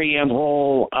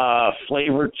Oriental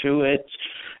flavor to it,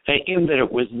 in that it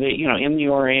was in the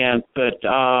Orient, but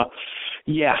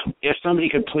yeah, if somebody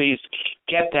could please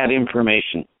get that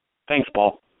information. Thanks,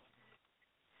 Paul.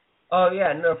 Oh,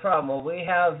 yeah, no problem. Well, we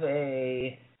have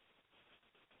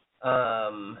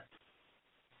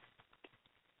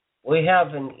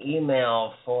an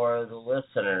email for the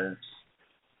listeners.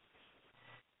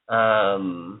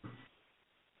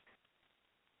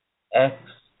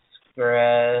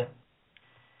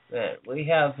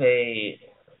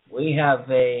 We have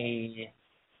a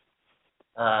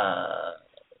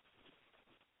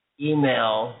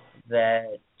email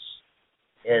that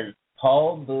is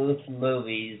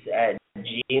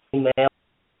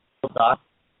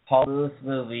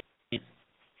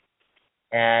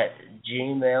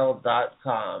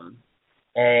paulboothmovies@gmail.com,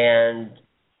 and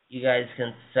you guys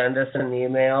can send us an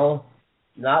email.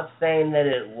 Not saying that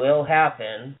it will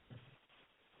happen,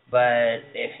 but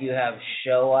if you have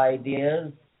show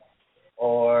ideas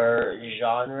or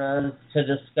genres to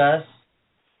discuss,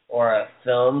 or a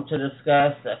film to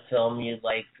discuss, a film you'd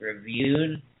like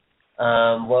reviewed,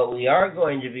 what we are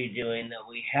going to be doing that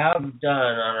we have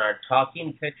done on our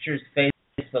Talking Pictures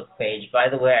Facebook page. By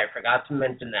the way, I forgot to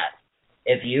mention that.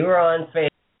 If you are on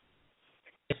Facebook,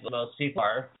 most people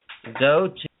are, go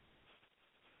to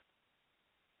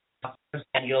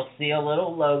and you'll see a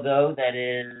little logo that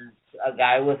is a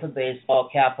guy with a baseball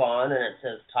cap on, and it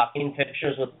says Talking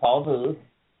Pictures with Paul Booth.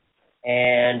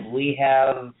 And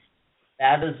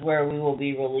that is where we will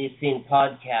be releasing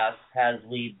podcasts as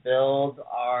we build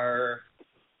our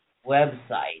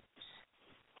website.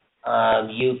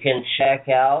 You can check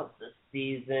out the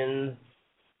season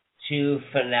 2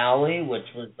 finale,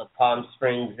 which was the Palm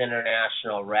Springs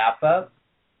International wrap-up.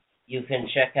 You can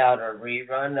check out a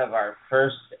rerun of our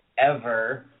first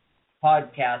ever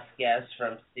podcast guest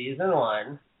from season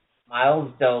 1,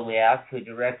 Miles Doliak, who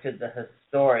directed The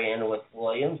Historian with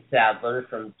William Sadler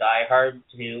from Die Hard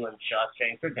 2 and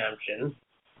Shawshank Redemption.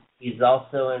 He's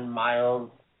also in Miles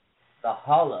the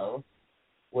Hollow,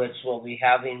 which we'll be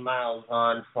having Miles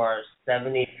on for our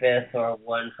 75th or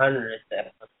 100th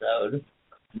episode.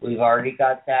 We've already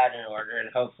got that in order, and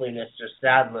hopefully Mr.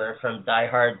 Sadler from Die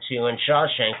Hard 2 and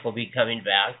Shawshank will be coming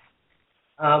back.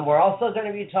 We're also going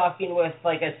to be talking with,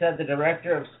 like I said, the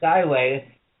director of Skyway,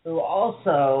 who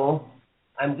also,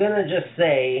 I'm going to just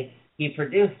say, he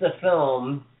produced a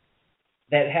film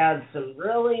that had some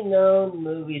really known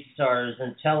movie stars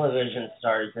and television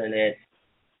stars in it.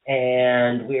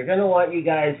 And we're going to want you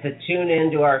guys to tune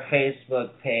into our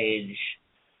Facebook page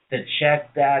to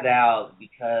check that out,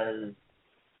 because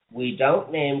we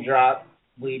don't name drop,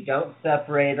 we don't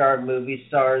separate our movie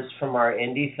stars from our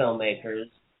indie filmmakers.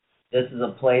 This is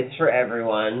a place for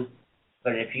everyone.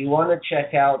 But if you want to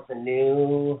check out the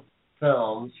new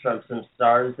films from some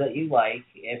stars that you like,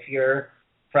 if you're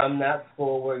from that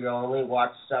school where you only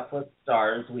watch stuff with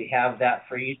stars, we have that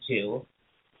for you too.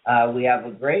 We have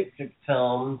a great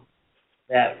film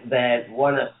that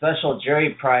won a special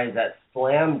jury prize at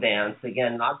Slam Dance,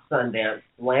 again, not Sundance,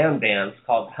 Slam Dance,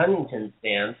 called Huntington's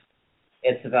Dance.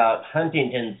 It's about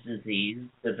Huntington's disease.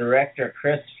 The director,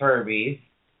 Chris Furby,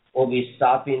 will be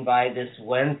stopping by this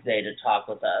Wednesday to talk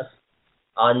with us.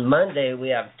 On Monday, we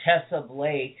have Tessa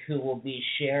Blake, who will be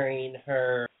sharing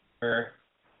her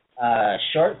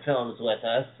short films with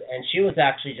us, and she was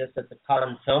actually just at the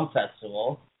Cannes Film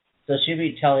Festival, so she'll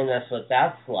be telling us what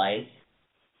that's like.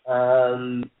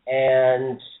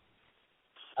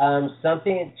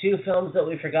 Two films that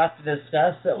we forgot to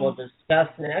discuss that we'll discuss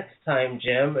next time,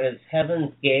 Jim, is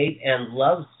Heaven's Gate and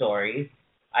Love Story.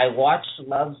 I watched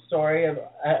Love Story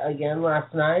again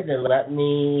last night, and let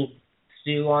me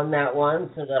stew on that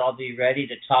one so that I'll be ready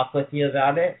to talk with you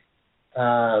about it.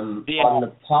 On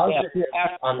the positive,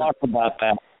 talk about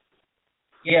that.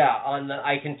 Yeah,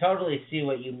 I can totally see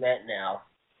what you meant now.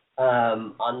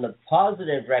 On the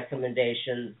positive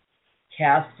recommendations,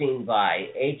 Casting by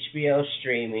HBO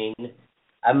streaming.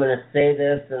 I'm going to say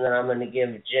this, and then I'm going to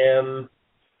give Jim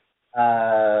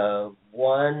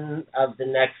one of the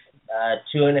next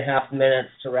 2.5 minutes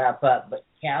to wrap up. But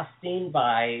Casting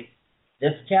by,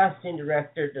 this casting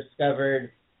director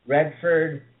discovered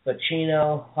Redford,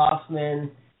 Pacino,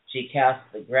 Hoffman. She cast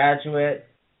The Graduate.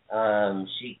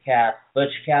 She cast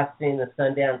Butch Cassidy, The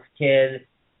Sundance Kid.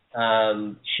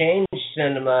 Changed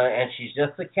cinema, and she's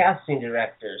just a casting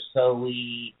director, so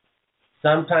we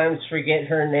sometimes forget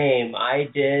her name. I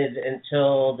did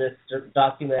until this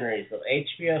documentary. So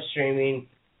HBO streaming,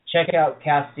 check out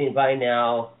Casting by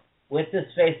now. With this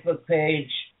Facebook page,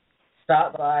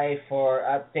 stop by for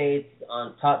updates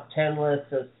on top 10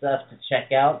 lists of stuff to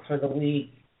check out for the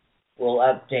week. We'll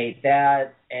update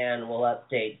that, and we'll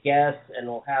update guests, and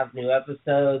we'll have new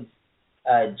episodes.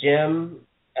 Jim,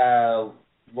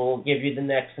 we'll give you the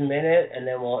next minute, and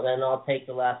then I'll take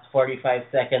the last 45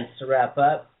 seconds to wrap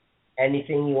up.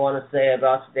 Anything you want to say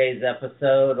about today's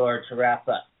episode or to wrap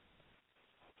up?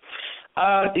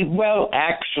 Well,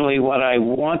 actually, what I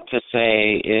want to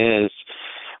say is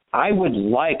I would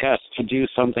like us to do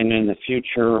something in the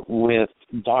future with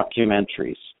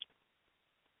documentaries.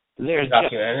 There's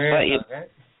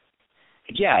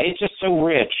it's just so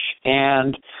rich,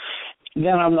 and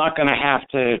then I'm not going to have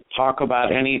to talk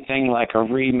about anything like a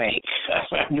remake.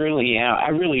 I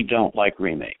really don't like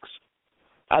remakes.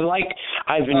 I've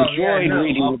enjoyed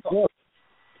reading a book.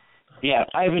 Yeah,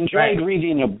 I've enjoyed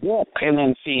reading a book and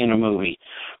then seeing a movie.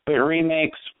 But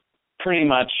remakes, pretty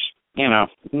much,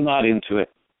 not into it.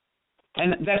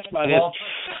 And that's about it.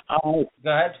 Go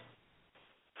ahead.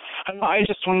 I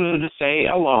just wanted to say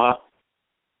aloha.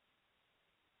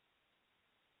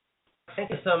 Thank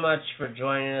you so much for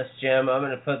joining us, Jim. I'm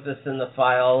going to put this in the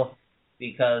file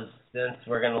because since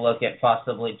we're going to look at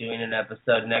possibly doing an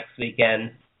episode next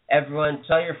weekend, everyone,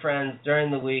 tell your friends during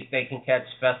the week they can catch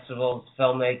festivals,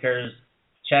 filmmakers.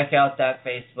 Check out that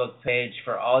Facebook page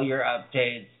for all your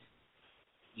updates,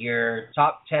 your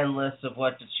top 10 lists of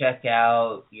what to check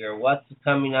out, your what's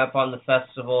coming up on the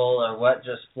festival or what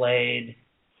just played,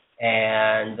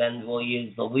 and then we'll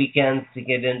use the weekends to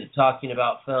get into talking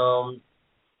about films.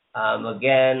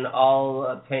 Again, all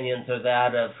opinions are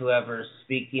that of whoever's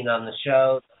speaking on the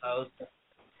show, the host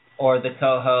or the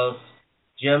co-host.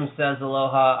 Jim says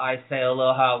aloha, I say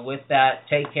aloha. With that,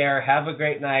 take care, have a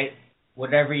great night.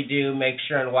 Whatever you do, make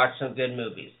sure and watch some good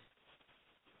movies.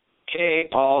 Okay,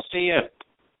 Paul, see ya.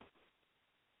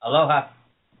 Aloha.